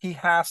 He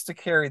has to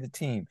carry the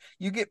team.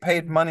 You get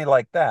paid money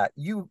like that.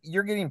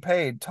 You're getting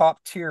paid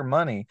top tier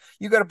money.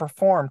 You got to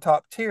perform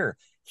top tier.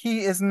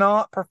 He is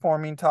not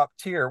performing top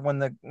tier when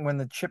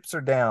the chips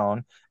are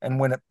down and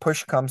when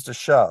push comes to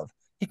shove.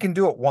 He can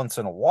do it once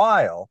in a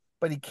while,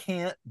 but he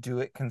can't do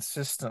it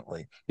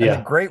consistently. And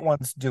the great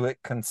ones do it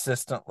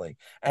consistently.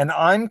 And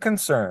I'm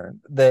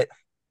concerned that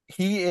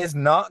he is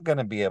not going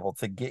to be able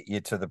to get you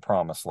to the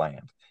promised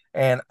land.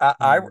 And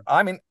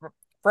I mean,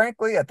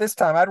 frankly, at this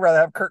time, I'd rather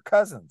have Kirk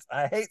Cousins.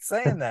 I hate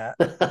saying that,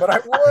 but I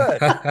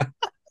would.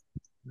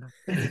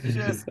 It's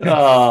just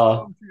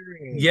so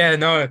yeah,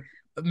 no.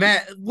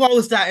 Man, what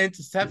was that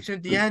interception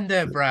at the end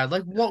there, Brad?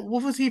 Like, what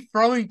was he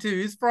throwing to?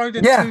 He's throwing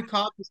to two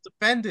Cardinals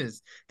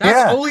defenders.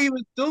 That's all he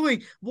was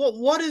doing.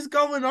 What is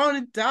going on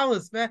in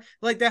Dallas, man?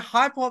 Like, they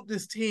hype up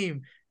this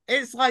team.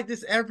 It's like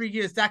this every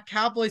year. It's that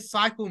Cowboys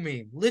cycle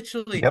meme.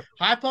 Literally,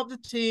 hype up the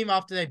team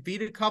after they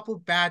beat a couple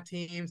of bad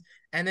teams,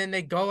 and then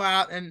they go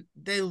out and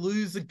they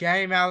lose the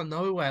game out of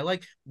nowhere.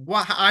 Like,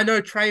 what? I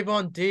know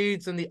Trayvon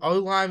Diggs and the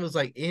O-line was,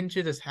 like,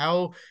 injured as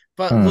hell.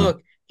 But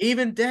look,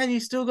 even then, you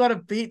still got to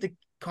beat the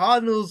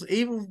Cardinals,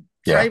 even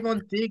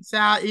Trayvon Diggs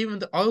out, even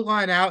the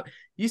O-line out,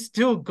 you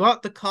still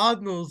got the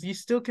Cardinals. You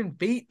still can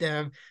beat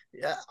them.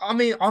 I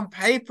mean, on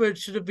paper, it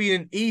should have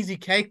been an easy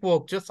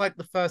cakewalk, just like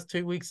the first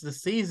 2 weeks of the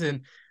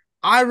season.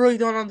 I really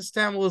don't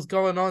understand what was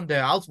going on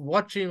there. I was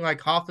watching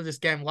like half of this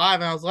game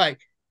live, and I was like,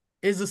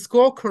 is the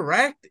score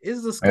correct?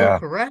 Is the score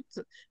correct?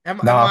 Am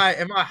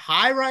I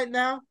high right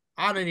now?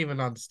 I don't even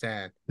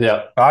understand.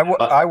 Yeah. I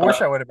wish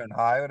I would have been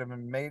high. It would have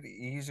been made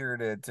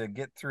easier to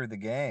get through the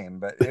game,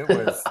 but it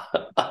was.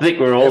 I think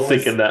we're all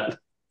thinking that.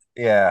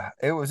 Yeah,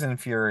 it was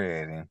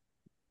infuriating.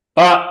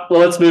 All right, well,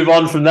 let's move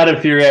on from that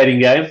infuriating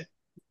game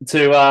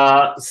to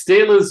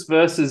Steelers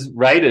versus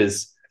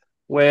Raiders,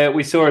 where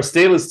we saw a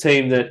Steelers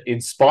team that,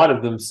 in spite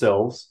of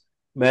themselves,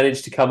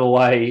 managed to come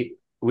away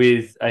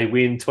with a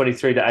win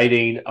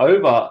 23-18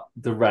 over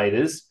the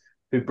Raiders,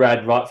 who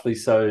Brad rightfully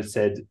so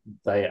said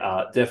they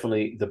are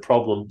definitely the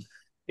problem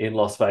in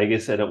Las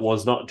Vegas, and it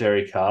was not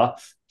Derek Carr.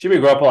 Jimmy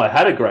Garoppolo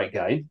had a great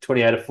game,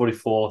 28 of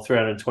 44,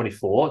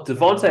 324.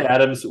 Devontae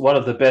Adams, one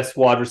of the best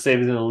wide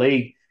receivers in the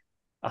league,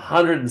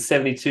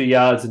 172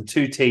 yards and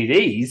 2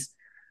 TDs,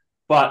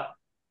 but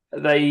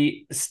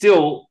they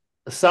still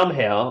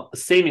somehow,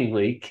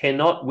 seemingly,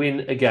 cannot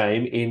win a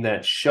game in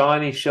that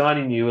shiny,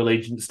 shiny new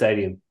Allegiant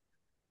Stadium.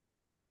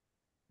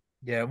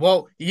 Yeah,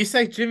 well, you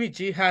say Jimmy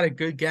G had a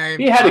good game.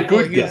 He had a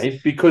good game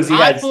because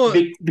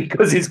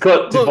he's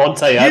got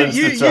Devontae Adams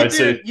to throw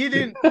to. You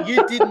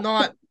did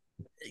not.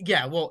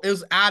 Yeah, well, it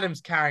was Adams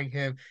carrying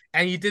him,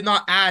 and you did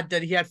not add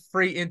that he had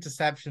 3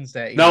 interceptions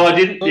there. No, I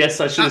didn't. Look, yes,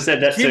 I should have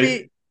said that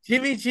too.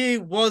 Jimmy G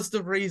was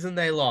the reason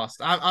they lost.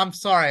 I'm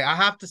sorry, I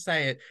have to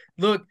say it.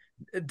 Look,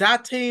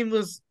 that team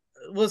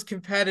was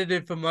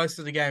competitive for most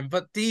of the game,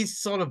 but these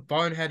sort of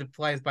boneheaded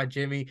plays by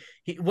Jimmy,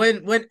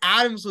 when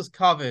Adams was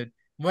covered.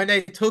 When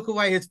they took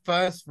away his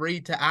first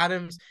read to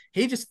Adams,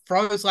 he just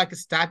froze like a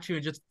statue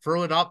and just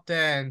threw it up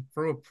there and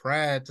threw a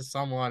prayer to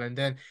someone. And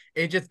then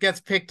it just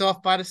gets picked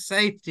off by the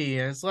safety.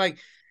 And it's like,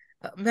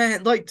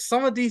 man, like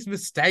some of these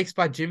mistakes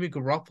by Jimmy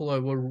Garoppolo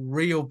were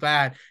real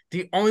bad.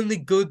 The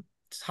only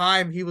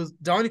time he was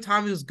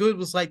good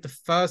was like the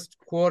first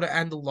quarter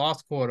and the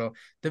last quarter.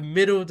 The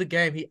middle of the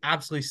game, he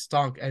absolutely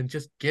stunk and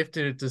just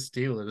gifted it to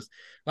Steelers.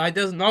 Like,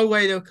 there's no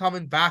way they're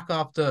coming back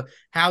after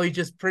how he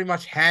just pretty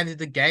much handed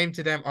the game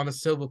to them on a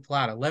silver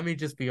platter. Let me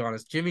just be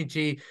honest. Jimmy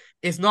G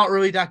is not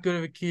really that good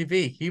of a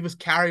QB. He was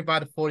carried by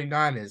the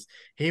 49ers.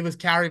 He was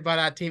carried by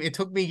that team. It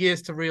took me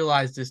years to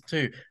realize this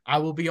too. I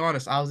will be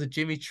honest. I was a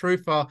Jimmy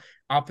truther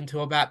up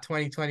until about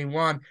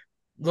 2021.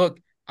 Look,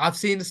 I've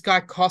seen this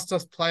guy cost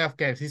us playoff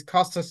games. He's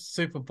cost us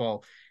Super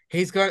Bowl.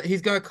 He's going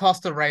to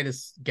cost the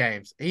Raiders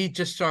games. He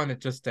just shown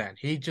it just then.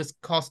 He just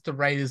cost the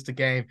Raiders the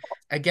game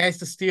against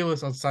the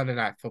Steelers on Sunday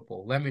Night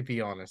Football. Let me be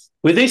honest.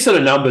 With these sort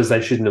of numbers,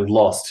 they shouldn't have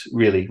lost,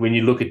 really. When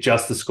you look at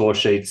just the score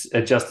sheets,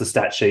 just the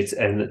stat sheets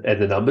and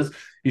the numbers,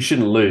 you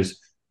shouldn't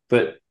lose.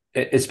 But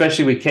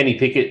especially with Kenny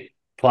Pickett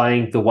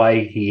playing the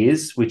way he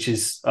is, which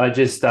is, I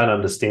just don't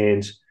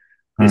understand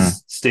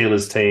this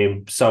Steelers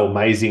team, so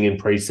amazing in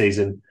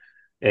preseason.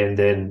 And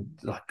then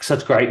like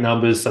such great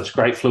numbers, such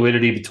great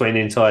fluidity between the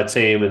entire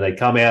team, and they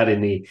come out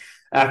in the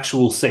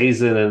actual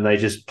season and they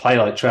just play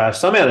like trash.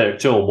 Somehow they're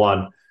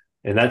 2-1,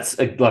 and that's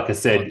like I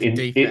said,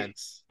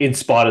 in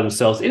spite of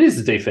themselves. It is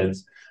the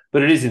defense,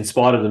 but it is in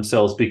spite of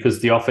themselves because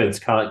the offense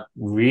can't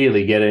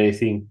really get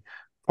anything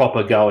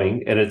proper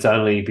going, and it's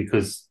only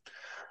because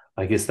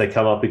I guess they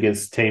come up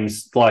against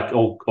teams like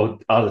or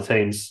other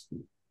teams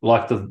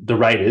like the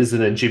Raiders,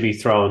 and then Jimmy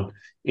throwing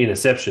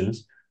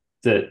interceptions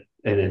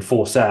and then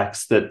 4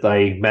 sacks that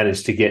they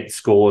managed to get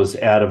scores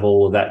out of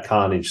all of that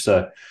carnage.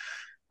 So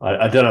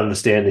I don't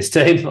understand this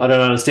team. I don't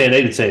understand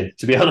either team,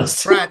 to be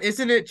honest. Brad,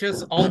 isn't it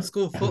just old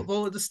school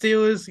football with the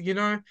Steelers?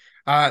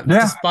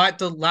 Despite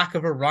the lack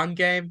of a run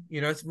game,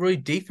 it's really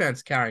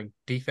defense carrying.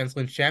 Defense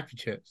wins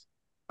championships.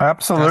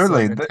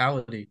 Absolutely, that's the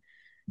mentality.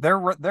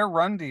 Their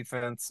run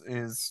defense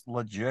is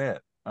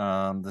legit.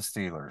 The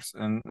Steelers,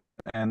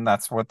 and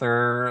that's what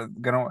they're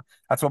gonna.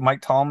 That's what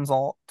Mike Tomlin's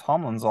all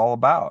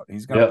about.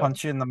 He's gonna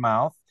punch you in the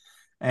mouth.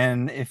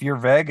 And if you're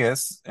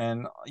Vegas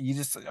and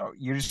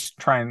you're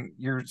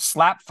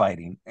slap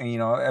fighting,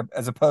 and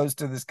as opposed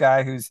to this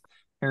guy who's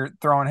here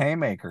throwing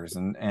haymakers,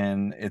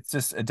 and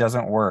it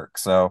doesn't work.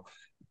 So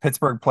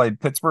Pittsburgh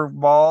played Pittsburgh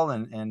ball,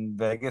 and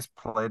Vegas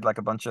played like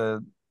a bunch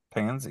of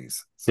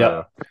pansies.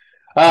 So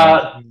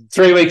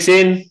 3 weeks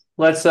in,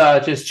 let's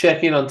just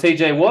check in on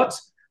TJ Watt.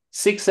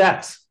 6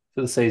 sacks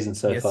for the season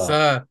so far. Yes,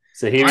 sir.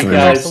 So here he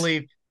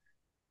goes.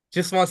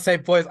 Just want to say,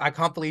 boys, I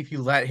can't believe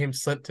you let him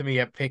slip to me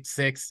at pick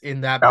 6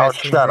 in that best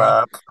shut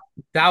up.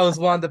 That was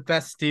one of the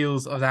best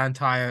steals of that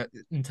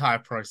entire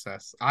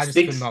process. I just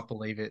could not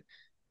believe it.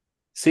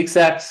 6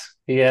 sacks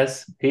he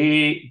has.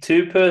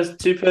 Two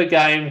per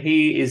game.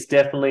 He is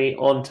definitely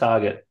on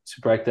target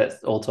to break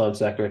that all-time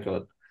sack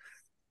record.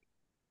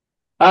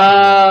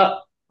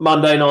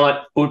 Monday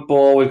night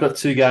football. We've got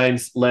 2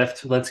 games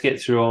left. Let's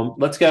get through them.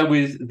 Let's go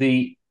with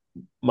the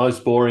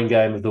most boring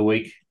game of the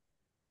week.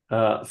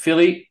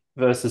 Philly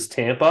versus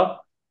Tampa.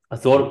 I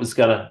thought it was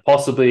going to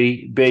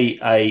possibly be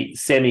a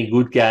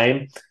semi-good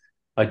game.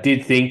 I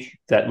did think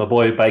that my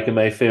boy Baker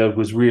Mayfield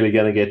was really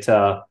going to get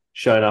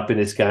shown up in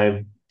this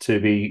game to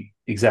be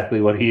exactly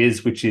what he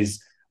is, which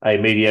is a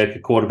mediocre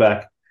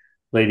quarterback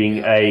leading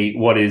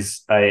an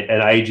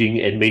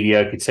aging and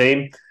mediocre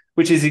team,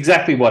 which is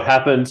exactly what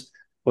happened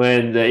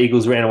when the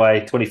Eagles ran away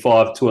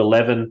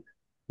 25-11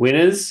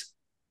 winners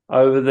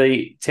over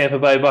the Tampa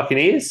Bay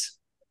Buccaneers.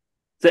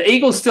 The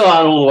Eagles still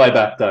aren't all the way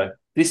back, though.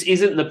 This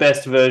isn't the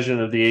best version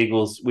of the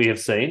Eagles we have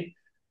seen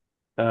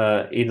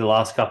in the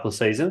last couple of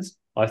seasons.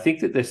 I think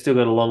that they've still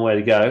got a long way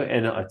to go,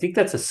 and I think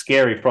that's a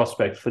scary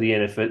prospect for the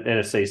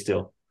NFC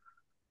still.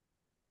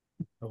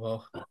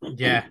 Well,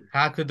 yeah.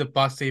 How could the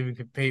Bucs even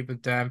compete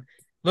with them?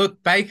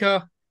 Look,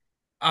 Baker,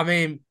 I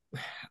mean,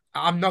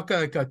 I'm not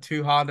going to go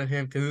too hard on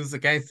him because it was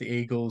against the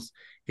Eagles.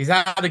 He's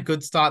had a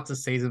good start to the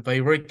season, but he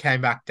really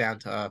came back down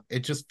to earth. It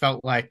just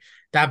felt like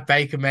that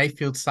Baker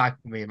Mayfield cycle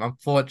meme.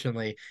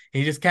 Unfortunately,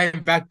 he just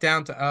came back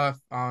down to earth.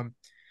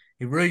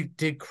 He really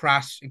did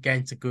crash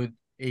against a good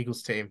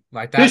Eagles team.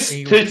 Like that.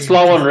 Too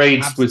slow on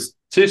reads was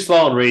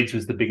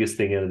the biggest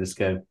thing out of this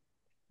game.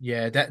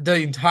 Yeah, the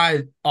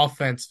entire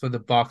offense for the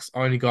Bucs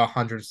only got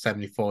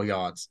 174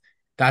 yards.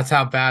 That's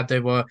how bad they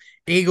were.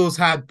 Eagles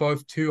had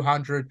both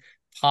 200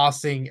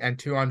 passing and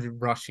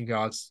 200 rushing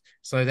yards.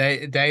 So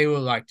they were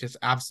like just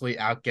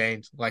absolutely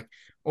outgained, like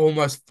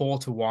almost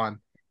 4-1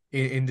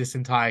 in this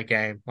entire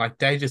game. Like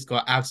they just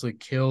got absolutely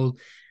killed.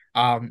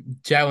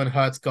 Jalen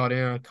Hurts got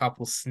in a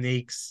couple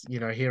sneaks,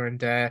 here and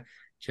there,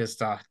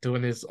 just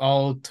doing his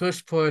old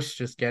tush push,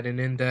 just getting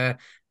in there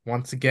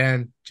once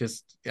again.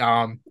 Just he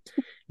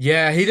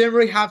didn't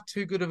really have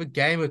too good of a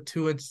game with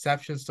 2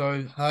 interceptions,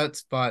 so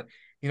Hurts, but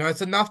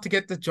it's enough to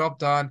get the job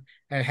done.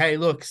 And hey,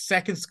 look,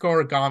 second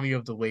scoregami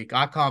of the week.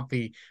 I can't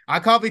be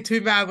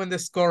too mad when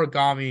this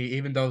scoregami,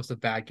 even though it's a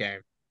bad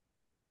game.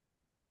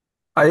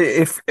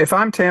 If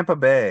I'm Tampa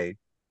Bay,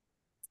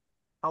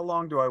 how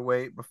long do I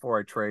wait before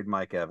I trade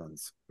Mike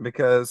Evans?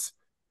 Because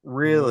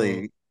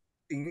really,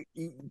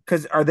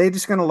 because are they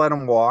just going to let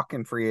him walk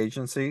in free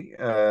agency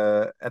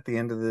at the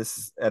end of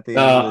this?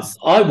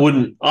 I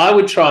wouldn't. I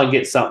would try and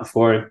get something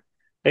for him.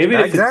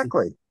 Even if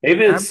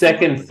it's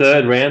second,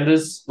 third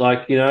rounders,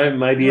 like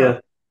maybe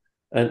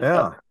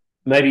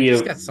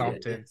just get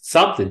something.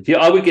 Something. Yeah,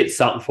 I would get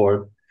something for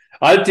him.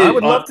 I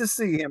would love to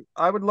see him.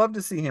 I would love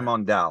to see him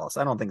on Dallas.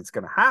 I don't think it's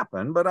going to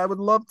happen, but I would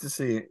love to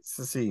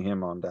see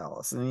him on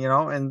Dallas.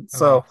 And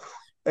so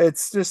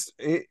it's just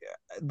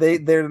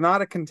they're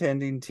not a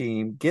contending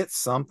team. Get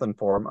something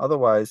for him,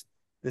 otherwise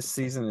this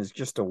season is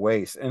just a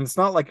waste. And it's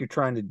not like you're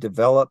trying to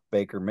develop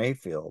Baker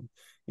Mayfield.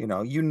 You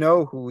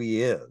know who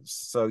he is,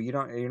 so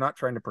you're not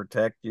trying to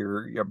protect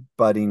your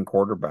budding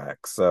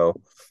quarterback. So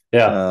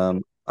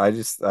I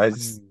just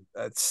that's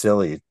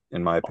silly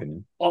in my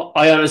opinion.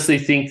 I honestly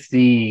think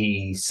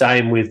the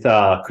same with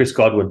Chris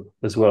Godwin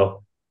as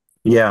well.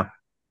 Yeah.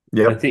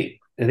 I think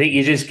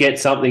you just get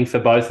something for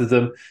both of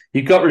them.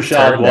 You've got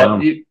Rashad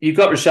White. You've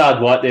got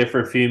Rashad White there for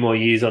a few more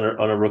years on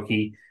a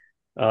rookie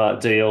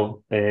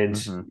deal,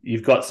 and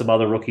you've got some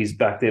other rookies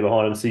back there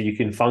behind him, so you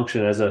can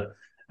function as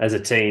a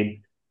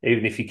team.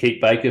 Even if you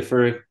keep Baker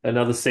for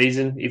another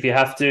season, if you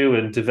have to,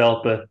 and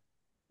develop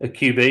a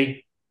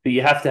QB. But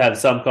you have to have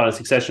some kind of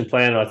succession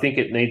plan. And I think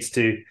it needs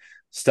to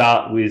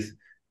start with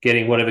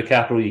getting whatever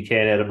capital you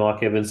can out of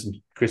Mike Evans and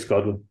Chris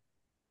Godwin.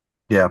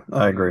 Yeah,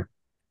 I agree.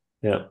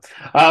 Yeah.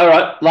 All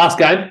right, last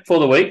game for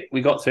the week. We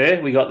got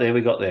there.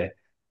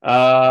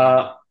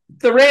 The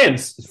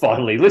Rams,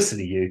 finally, listen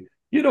to you.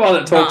 You're the one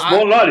that talks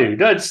more than I do.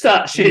 Don't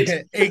start shit.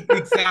 Yeah,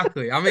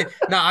 exactly. I mean,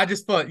 I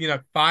just thought,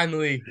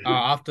 finally,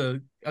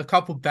 after a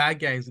couple bad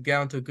games to get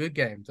onto a good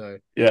game, though.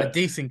 Yeah. A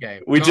decent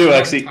game. We do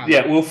actually.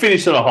 Yeah, we'll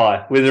finish on a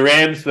high with the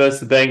Rams versus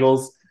the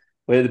Bengals,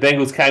 where the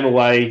Bengals came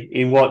away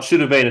in what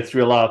should have been a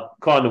thriller,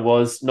 kind of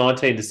was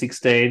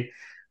 19-16.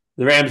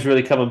 The Rams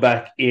really coming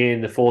back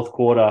in the fourth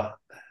quarter,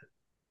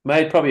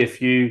 made probably a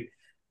few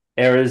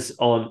errors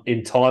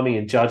in timing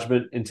and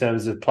judgment in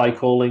terms of play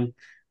calling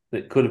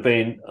that could have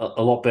been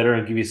a lot better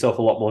and give yourself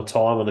a lot more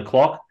time on the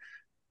clock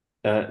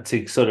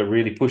to sort of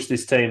really push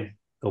this team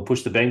or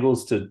push the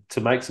Bengals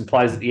to make some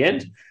plays at the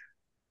end.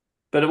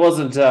 But it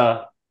wasn't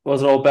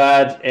all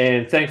bad,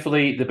 and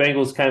thankfully the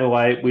Bengals came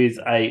away with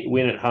a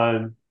win at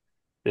home,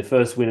 their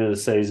first win of the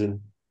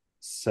season.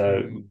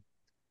 So,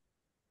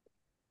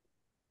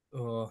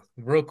 the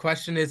real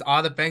question is: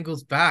 are the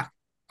Bengals back?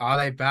 Are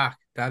they back?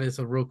 That is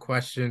a real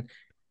question.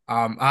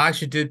 I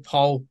actually did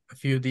poll a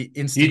few of the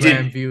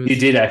Instagram viewers. You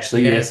did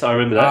actually, yes, I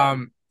remember that.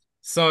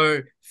 So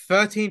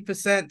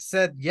 13%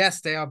 said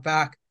yes, they are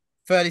back.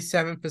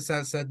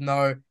 37% said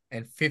no,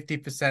 and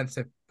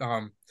 50%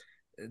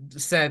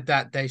 said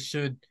that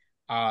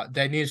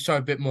they need to show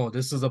a bit more.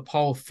 This was a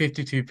poll of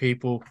 52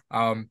 people.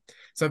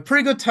 So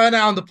pretty good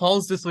turnout on the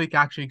polls this week,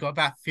 actually. Got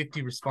about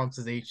 50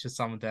 responses each to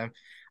some of them.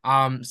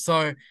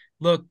 So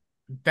look,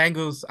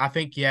 Bengals, I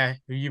think, yeah,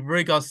 you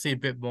really got to see a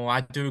bit more. I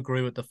do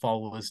agree with the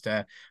followers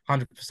there,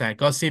 100%.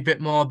 Got to see a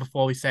bit more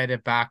before we say they're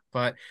back.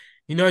 But,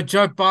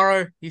 Joe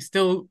Burrow, he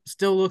still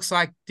looks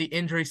like the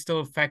injury's still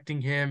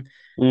affecting him.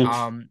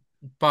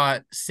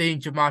 But seeing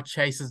Jamar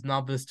Chase's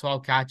numbers,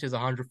 12 catches,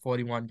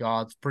 141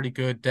 yards, pretty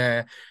good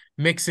there.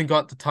 Mixon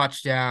got the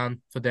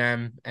touchdown for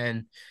them.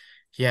 And,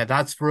 yeah,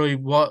 that's really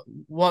what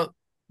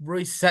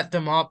really set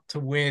them up to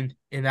win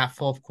in that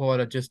fourth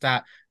quarter, just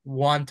that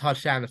one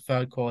touchdown in the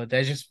third quarter.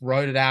 They just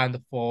wrote it out in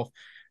the fourth.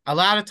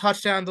 Allowed a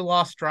touchdown in the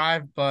last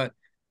drive, but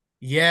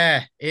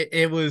yeah,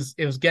 it was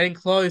getting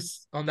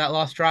close on that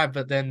last drive,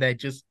 but then they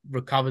just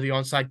recovered the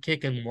onside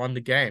kick and won the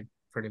game,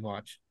 pretty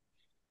much.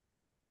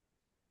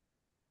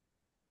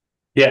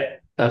 Yeah,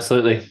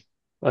 absolutely.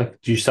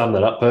 You summed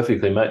that up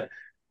perfectly, mate.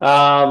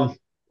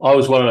 I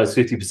was one of those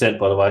 50%,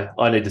 by the way.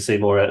 I need to see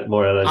more out of those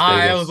Bengals.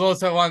 I was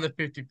also one of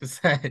the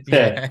 50%.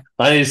 Yeah,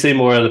 I need to see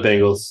more out of the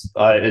Bengals.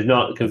 I'm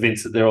not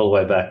convinced that they're all the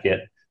way back yet.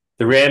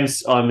 The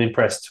Rams, I'm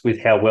impressed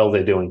with how well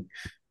they're doing.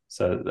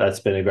 So that's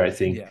been a great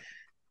thing. Yeah.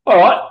 All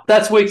right,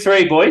 that's week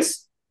 3,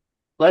 boys.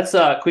 Let's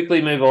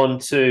quickly move on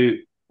to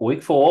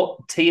week 4,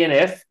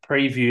 TNF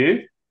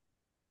preview.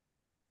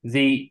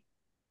 The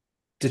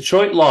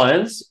Detroit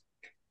Lions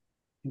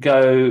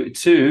go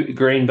to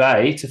Green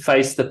Bay to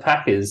face the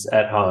Packers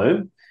at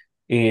home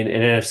in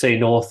an NFC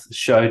North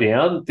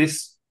showdown.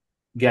 This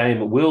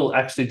game will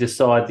actually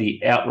decide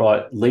the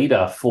outright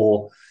leader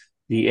for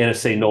the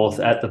NFC North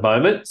at the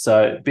moment.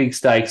 So big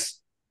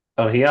stakes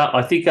on here.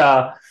 I think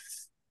that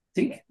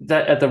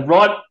at the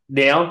right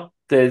now,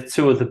 they're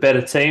two of the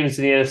better teams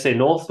in the NFC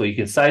North, or you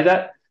can say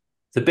that.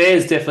 The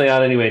Bears definitely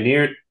aren't anywhere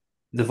near it.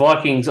 The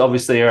Vikings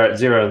obviously are at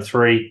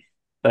 0-3.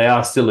 They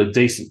are still a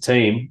decent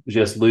team,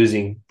 just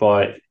losing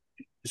by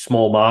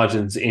small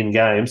margins in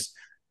games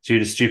due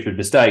to stupid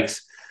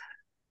mistakes.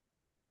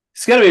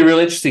 It's going to be a real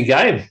interesting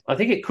game. I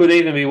think it could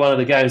even be one of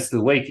the games of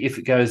the week if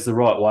it goes the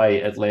right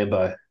way at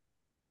Lambeau.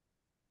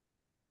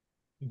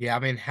 Yeah, I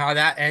mean, how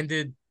that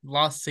ended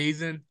last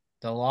season,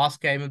 the last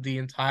game of the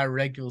entire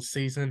regular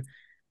season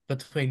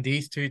between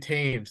these two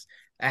teams,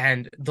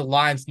 and the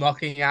Lions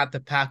knocking out the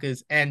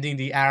Packers, ending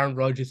the Aaron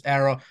Rodgers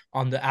era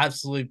on the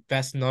absolute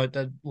best note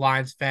that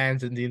Lions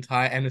fans and the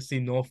entire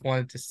NFC North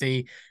wanted to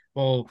see.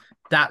 Well,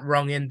 that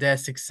rung in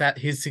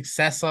his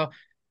successor,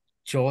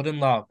 Jordan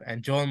Love.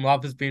 And Jordan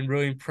Love has been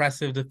really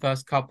impressive the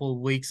first couple of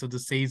weeks of the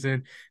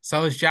season.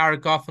 So is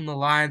Jared Goff and the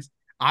Lions.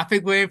 I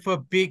think we're in for a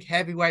big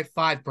heavyweight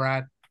fight,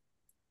 Brad.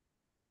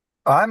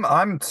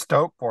 I'm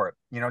stoked for it.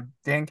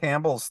 Dan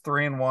Campbell's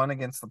 3-1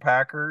 against the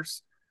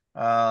Packers.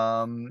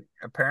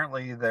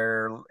 Apparently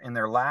they're in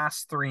their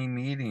last 3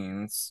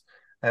 meetings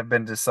have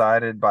been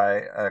decided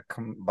by a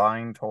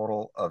combined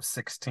total of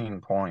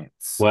 16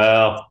 points.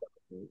 Wow.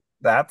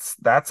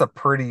 That's a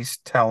pretty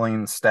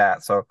telling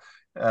stat. So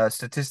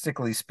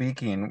statistically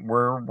speaking,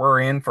 we're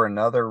in for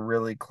another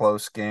really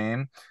close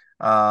game.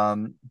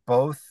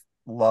 Both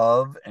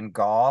Love and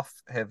Goff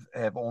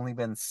have only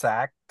been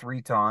sacked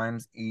 3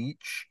 times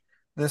each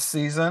this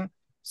season.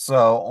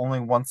 So only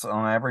once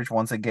on average,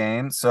 once a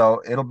game.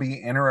 So it'll be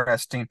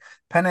interesting.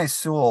 Penei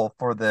Sewell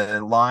for the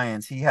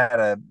Lions, he had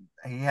a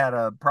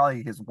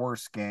probably his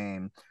worst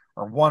game,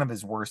 or one of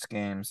his worst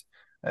games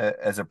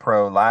as a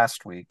pro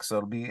last week. So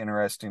it'll be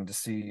interesting to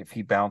see if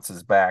he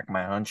bounces back.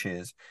 My hunch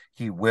is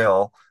he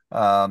will.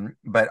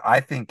 But I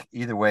think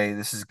either way,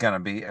 this is going to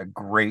be a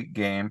great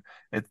game.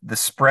 The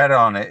spread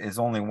on it is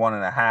only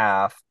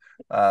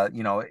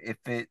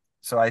 1.5.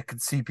 So I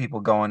could see people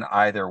going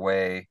either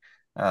way.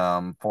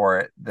 For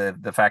it,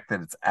 the fact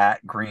that it's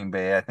at Green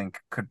Bay, I think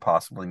could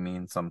possibly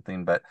mean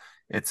something, but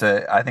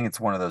I think it's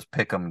one of those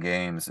pick 'em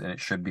games, and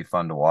it should be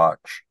fun to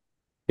watch.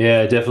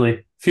 Yeah, definitely.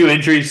 A few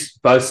injuries,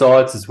 both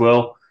sides as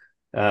well.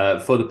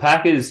 For the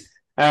Packers,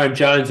 Aaron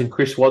Jones and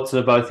Chris Watson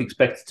are both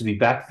expected to be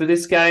back for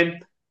this game.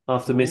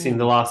 after missing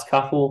the last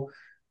couple.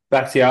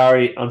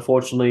 Bakhtiari,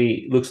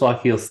 unfortunately, looks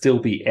like he'll still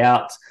be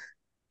out.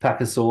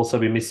 Packers will also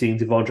be missing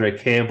Devondre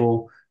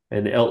Campbell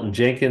and Elton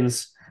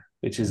Jenkins,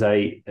 which is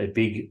a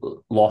big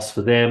loss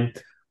for them.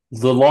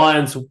 The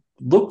Lions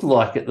look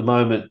like at the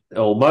moment,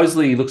 or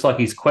Mosley looks like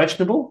he's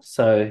questionable,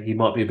 so he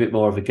might be a bit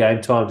more of a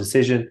game time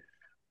decision.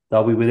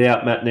 They'll be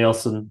without Matt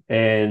Nelson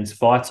and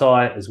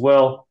Vaitai as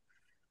well.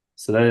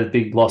 So they're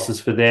big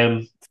losses for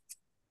them.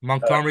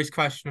 Montgomery's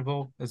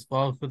questionable as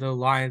well for the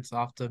Lions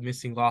after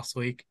missing last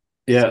week.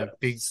 Yeah.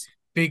 So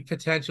big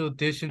potential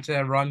addition to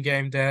their run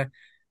game there.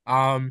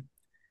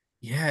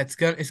 It's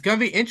gonna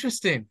be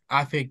interesting,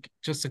 I think,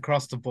 just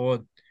across the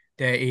board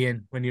there,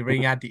 Ian, when you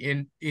bring out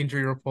the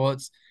injury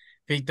reports.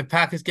 I think the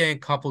Packers getting a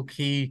couple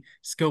key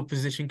skill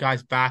position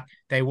guys back.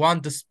 They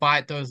won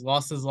despite those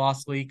losses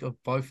last week of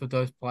both of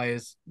those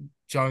players,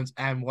 Jones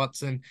and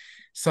Watson.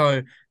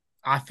 So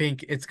I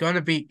think it's going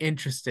to be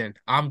interesting.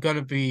 I'm going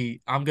to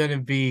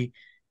be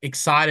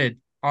excited,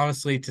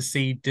 honestly, to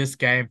see this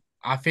game.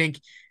 I think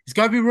it's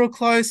going to be real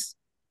close.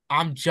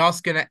 I'm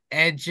just going to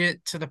edge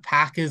it to the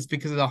Packers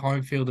because of the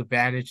home field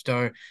advantage,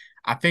 though.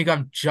 I think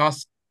I'm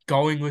just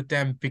going with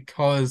them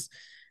because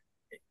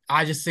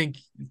I just think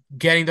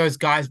getting those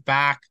guys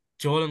back,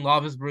 Jordan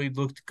Love has really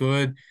looked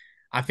good.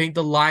 I think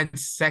the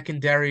Lions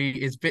secondary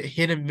is a bit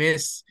hit and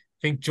miss.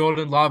 I think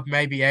Jordan Love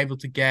may be able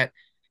to get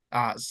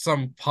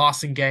some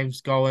passing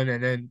games going,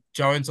 and then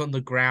Jones on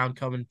the ground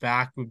coming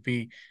back would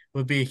be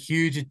a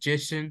huge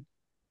addition.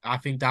 I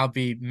think that'll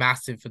be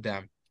massive for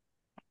them.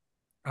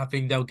 I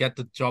think they'll get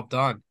the job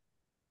done.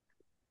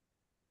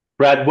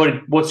 Brad,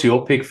 what's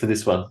your pick for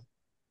this one?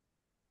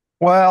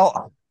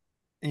 Well,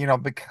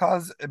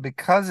 because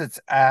it's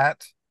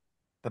at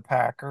the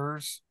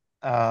Packers,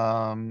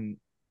 I'm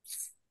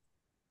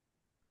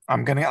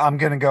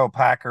gonna go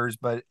Packers,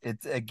 but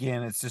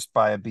it's just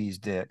by a bee's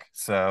dick.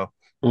 So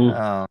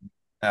I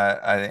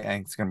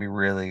think it's gonna be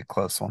really a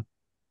close one.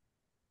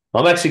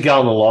 I'm actually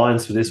going the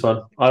Lions for this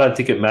one. I don't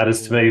think it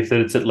matters to me that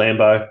it's at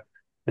Lambeau.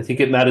 I think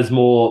it matters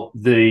more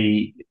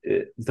the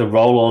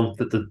roll-on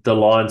that the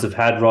Lions have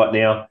had right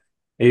now.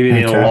 Even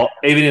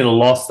in a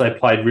loss, they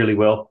played really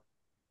well.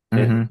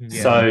 Mm-hmm.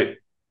 Yeah. So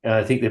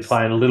I think they're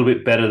playing a little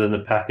bit better than the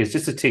Packers,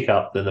 just a tick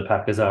up than the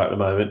Packers are at the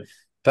moment.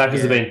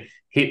 Packers have been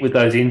hit with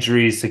those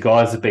injuries. The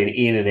guys have been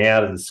in and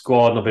out of the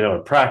squad, not been able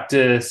to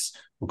practice.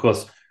 Of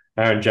course,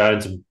 Aaron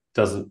Jones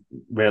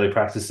rarely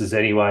practices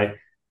anyway.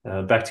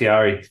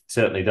 Bakhtiari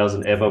certainly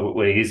doesn't ever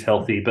when he's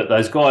healthy. But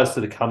those guys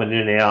that are coming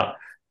in and out,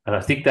 and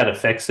I think that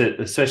affects it,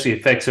 especially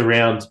affects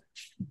around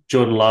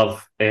Jordan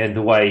Love and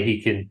the way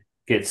he can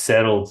get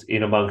settled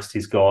in amongst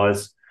his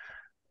guys.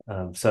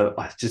 So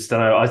I just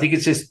don't know. I think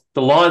it's just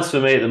the Lions for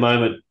me at the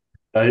moment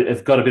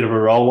have got a bit of a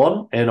roll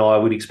on, and I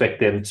would expect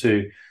them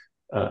to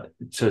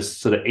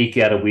sort of eke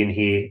out a win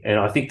here. And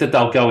I think that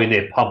they'll go in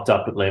there pumped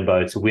up at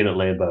Lambeau to win at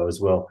Lambeau as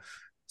well.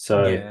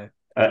 So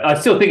I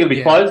still think it'll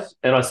be close,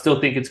 and I still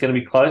think it's going to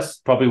be close,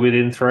 probably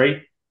within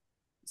 3.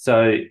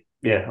 So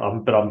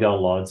but I'm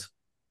going Lions.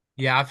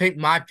 Yeah, I think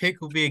my pick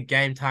will be a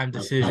game time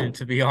decision,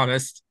 to be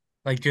honest.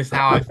 Like just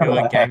how I feel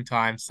at game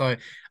time. So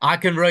I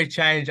can really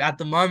change. At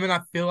the moment, I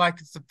feel like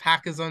it's the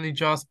Packers only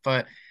just,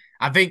 but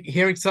I think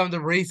hearing some of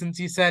the reasons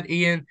you said,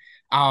 Ian,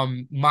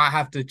 might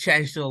have to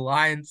change to the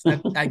Lions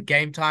at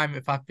game time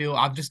if I feel.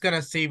 I'm just going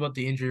to see what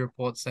the injury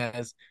report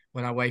says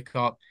when I wake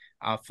up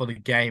for the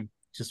game.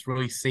 Just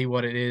really see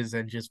what it is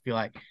and just be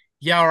like,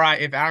 yeah, all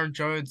right, if Aaron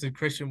Jones and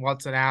Christian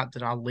Watson out,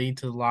 then I'll lean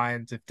to the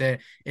Lions. If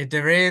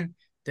they're in,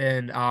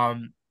 then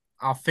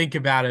I'll think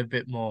about it a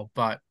bit more.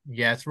 But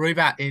yeah, it's really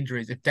about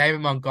injuries. If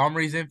David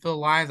Montgomery's in for the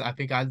Lions, I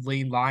think I'd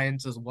lean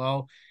Lions as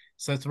well.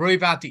 So it's really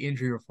about the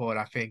injury report,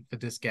 I think, for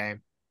this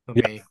game for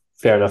me.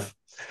 Fair enough.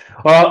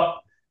 All right,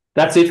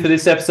 that's it for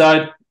this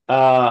episode.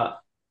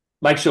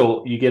 Make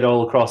sure you get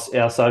all across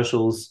our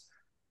socials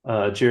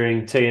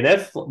during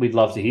TNF. We'd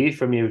love to hear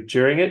from you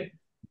during it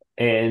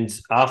and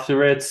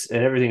after it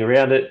and everything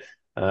around it.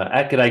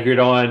 At G'day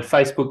Gridiron,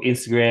 Facebook,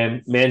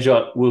 Instagram.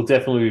 Manjot will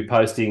definitely be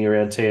posting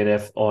around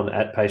TNF on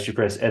at Pastry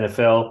Press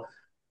NFL.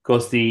 Of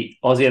course, the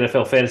Aussie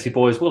NFL Fantasy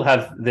Boys will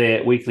have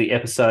their weekly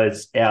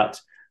episodes out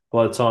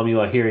by the time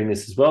you are hearing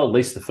this as well, at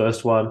least the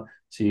first one,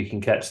 so you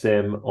can catch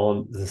them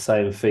on the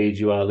same feed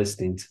you are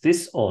listening to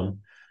this on,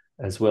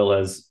 as well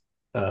as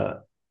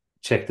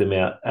check them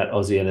out at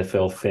Aussie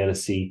NFL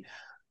Fantasy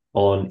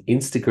on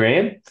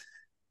Instagram.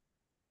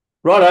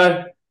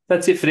 Righto,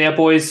 that's it for now,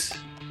 boys.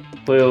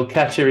 We'll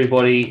catch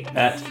everybody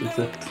at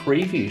the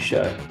preview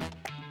show.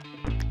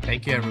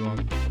 Thank you,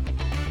 everyone.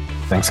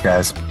 Thanks,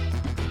 guys.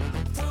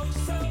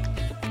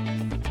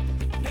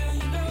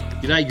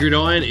 G'day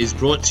Gridiron is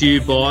brought to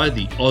you by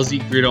the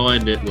Aussie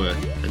Gridiron Network,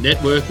 a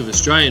network of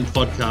Australian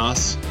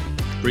podcasts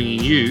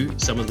bringing you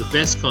some of the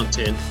best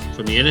content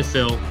from the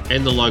NFL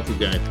and the local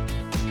game.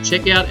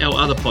 Check out our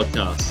other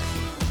podcasts,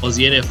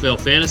 Aussie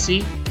NFL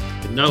Fantasy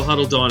and No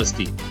Huddle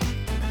Dynasty.